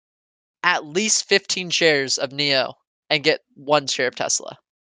at least 15 shares of NIO and get one share of Tesla.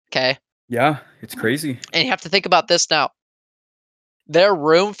 Okay? Yeah, it's crazy. And you have to think about this now. Their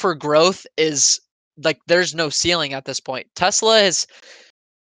room for growth is like there's no ceiling at this point. Tesla is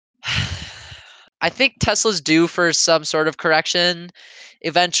I think Tesla's due for some sort of correction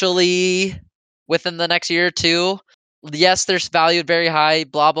eventually within the next year or two. Yes, they're valued very high,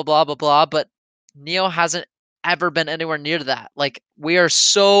 blah blah blah blah blah, but NIO hasn't ever been anywhere near that. Like, we are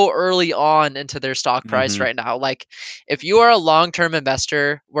so early on into their stock price Mhm. right now. Like, if you are a long-term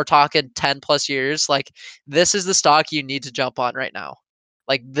investor, we're talking 10 plus years, like, this is the stock you need to jump on right now.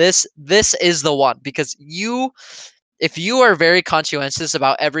 Like, this is the one, because if you are very conscientious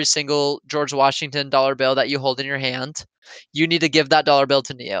about every single George Washington dollar bill that you hold in your hand, you need to give that dollar bill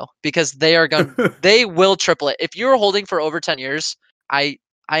to NIO, because they will triple it. If you're holding for over 10 years, I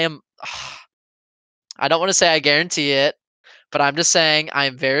am I don't want to say I guarantee it, but I'm just saying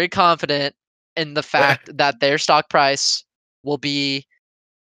I'm very confident in the fact that their stock price will be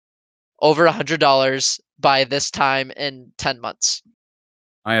over $100 by this time in 10 months.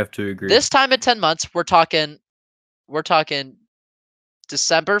 I have to agree. This time in 10 months, we're talking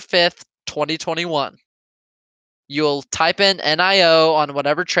December 5th, 2021. You'll type in NIO on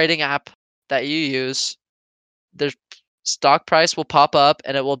whatever trading app that you use. Their stock price will pop up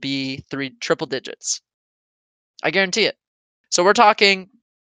and it will be triple digits. I guarantee it. So we're talking,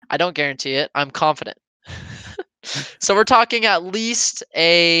 I don't guarantee it, I'm confident. So we're talking at least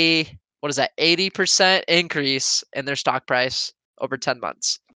a, what is that, 80% increase in their stock price over 10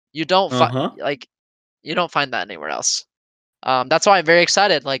 months. You don't you don't find that anywhere else. That's why I'm very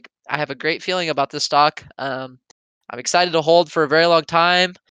excited. Like, I have a great feeling about this stock. I'm excited to hold for a very long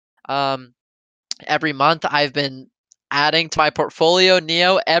time. Every month I've been adding to my portfolio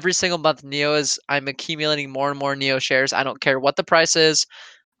NIO. Every single month I'm accumulating more and more NIO shares. I don't care what the price is.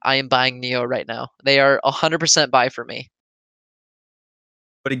 I am buying NIO right now. They are 100% buy for me.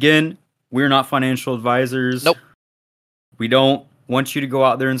 But again, we're not financial advisors. Nope. We don't want you to go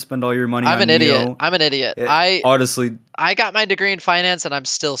out there and spend all your money I'm on an idiot. NIO. I'm an idiot. Honestly, I got my degree in finance and I'm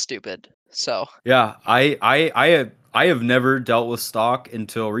still stupid. So yeah, I have never dealt with stock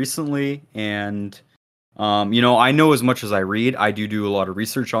until recently, and I know as much as I read. I do a lot of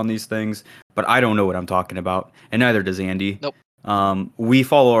research on these things, but I don't know what I'm talking about, and neither does Andy. Nope. We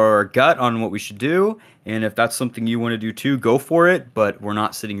follow our gut on what we should do, and if that's something you want to do too, go for it. But we're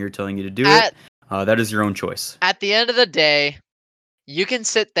not sitting here telling you to do it. That is your own choice. At the end of the day, you can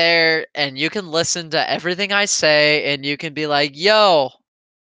sit there and you can listen to everything I say and you can be like, yo,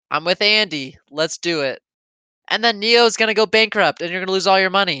 I'm with Andy. Let's do it. And then NIO's going to go bankrupt and you're going to lose all your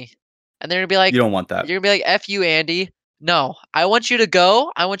money. And they're going to be like, You don't want that. You're going to be like, F you, Andy. No, I want you to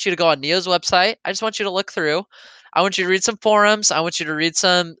go. I want you to go on NIO's website. I just want you to look through. I want you to read some forums. I want you to read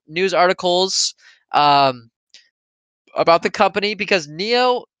some news articles about the company, because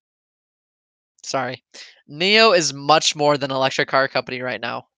NIO is much more than an electric car company right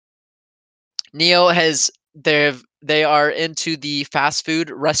now. They are into the fast food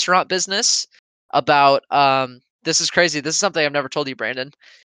restaurant business. About this is crazy. This is something I've never told you, Brandon.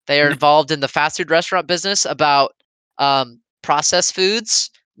 They are involved in the fast food restaurant business about processed foods,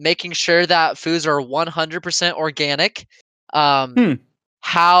 making sure that foods are 100% organic.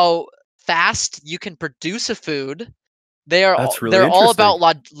 How fast you can produce a food. They're really all interesting.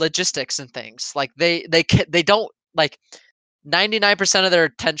 about logistics and things. Like they don't, like, 99% of their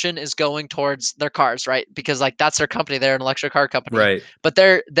attention is going towards their cars, right? Because, like, that's their company. They're an electric car company. Right. But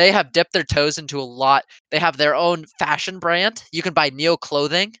they have dipped their toes into a lot. They have their own fashion brand. You can buy NIO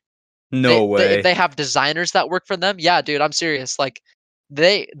clothing. No way. They have designers that work for them. Yeah, dude, I'm serious. Like,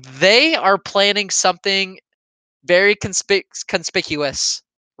 they are planning something very conspicuous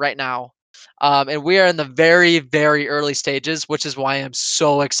right now. And we are in the very, very early stages, which is why I'm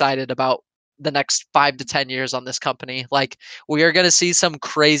so excited about the next 5 to 10 years on this company. Like, we are going to see some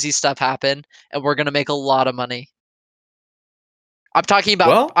crazy stuff happen and we're going to make a lot of money. I'm talking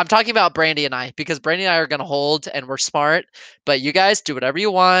about Brandy and I, because Brandy and I are going to hold and we're smart, but you guys do whatever you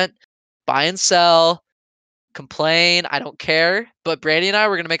want, buy and sell, complain, I don't care. But Brandy and I,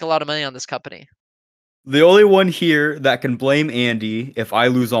 we're going to make a lot of money on this company. The only one here that can blame Andy if I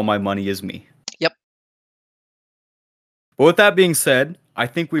lose all my money is me. Yep. But with that being said, I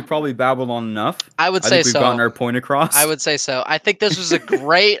think we've probably babbled on enough. I would say think we've so. gotten our point across. I would say so. I think this was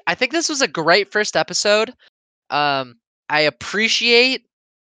a great first episode. I appreciate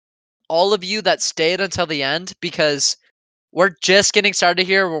all of you that stayed until the end, because we're just getting started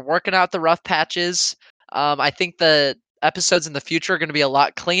here. We're working out the rough patches. I think the episodes in the future are going to be a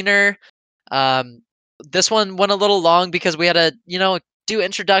lot cleaner. This one went a little long because we had to, do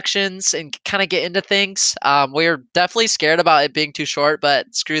introductions and kind of get into things. We were definitely scared about it being too short,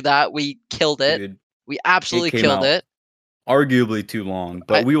 but screw that. We killed it. Dude, We absolutely killed it. Arguably too long,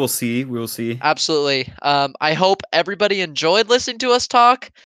 but we will see. We will see. Absolutely. I hope everybody enjoyed listening to us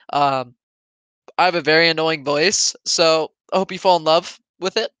talk. I have a very annoying voice, so I hope you fall in love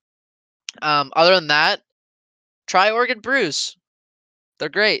with it. Other than that, try Oregon Brews. They're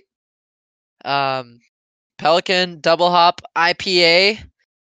great. Pelican Double Hop IPA.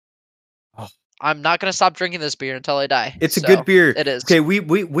 Oh. I'm not gonna stop drinking this beer until I die. It's a good beer. It is. Okay,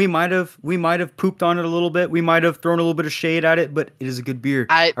 we might have pooped on it a little bit. We might have thrown a little bit of shade at it, but it is a good beer.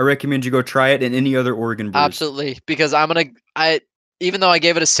 I recommend you go try it and any other Oregon brews. Absolutely, because even though I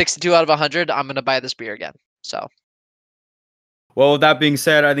gave it a 62 out of 100, I'm gonna buy this beer again. So. Well, with that being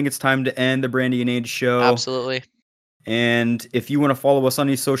said, I think it's time to end the Brandy and Andy show. Absolutely. And if you want to follow us on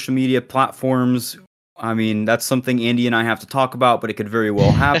these social media platforms, I mean, that's something Andy and I have to talk about, but it could very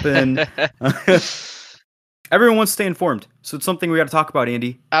well happen. Everyone wants to stay informed, so it's something we got to talk about,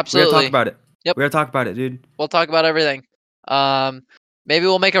 Andy. Absolutely. We got to talk about it. Yep. We got to talk about it, dude. We'll talk about everything. Maybe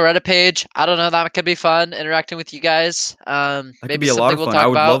we'll make a Reddit page. I don't know. That could be fun, interacting with you guys. That maybe could be a lot of fun. I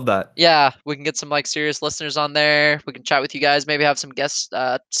would love that. Yeah, we can get some like serious listeners on there. We can chat with you guys. Maybe have some guest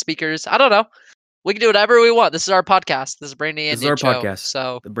speakers. I don't know. We can do whatever we want. This is our podcast. This is Brandy and Andy show. This is our podcast.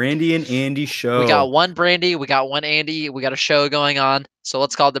 So the Brandy and Andy show. We got one Brandy. We got one Andy. We got a show going on. So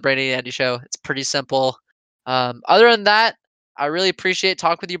let's call it the Brandy and Andy show. It's pretty simple. Other than that, I really appreciate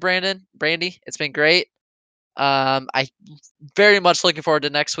talking with you, Brandy. It's been great. I very much looking forward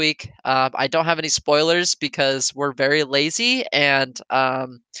to next week. I don't have any spoilers because we're very lazy and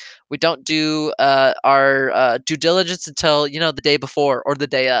we don't do our due diligence until the day before or the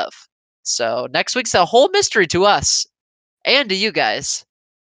day of. So next week's a whole mystery to us and to you guys.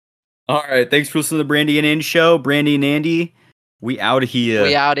 All right, thanks for listening to the Brandy and Andy show. Brandy and Andy, we out of here.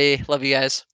 We outie. Love you guys.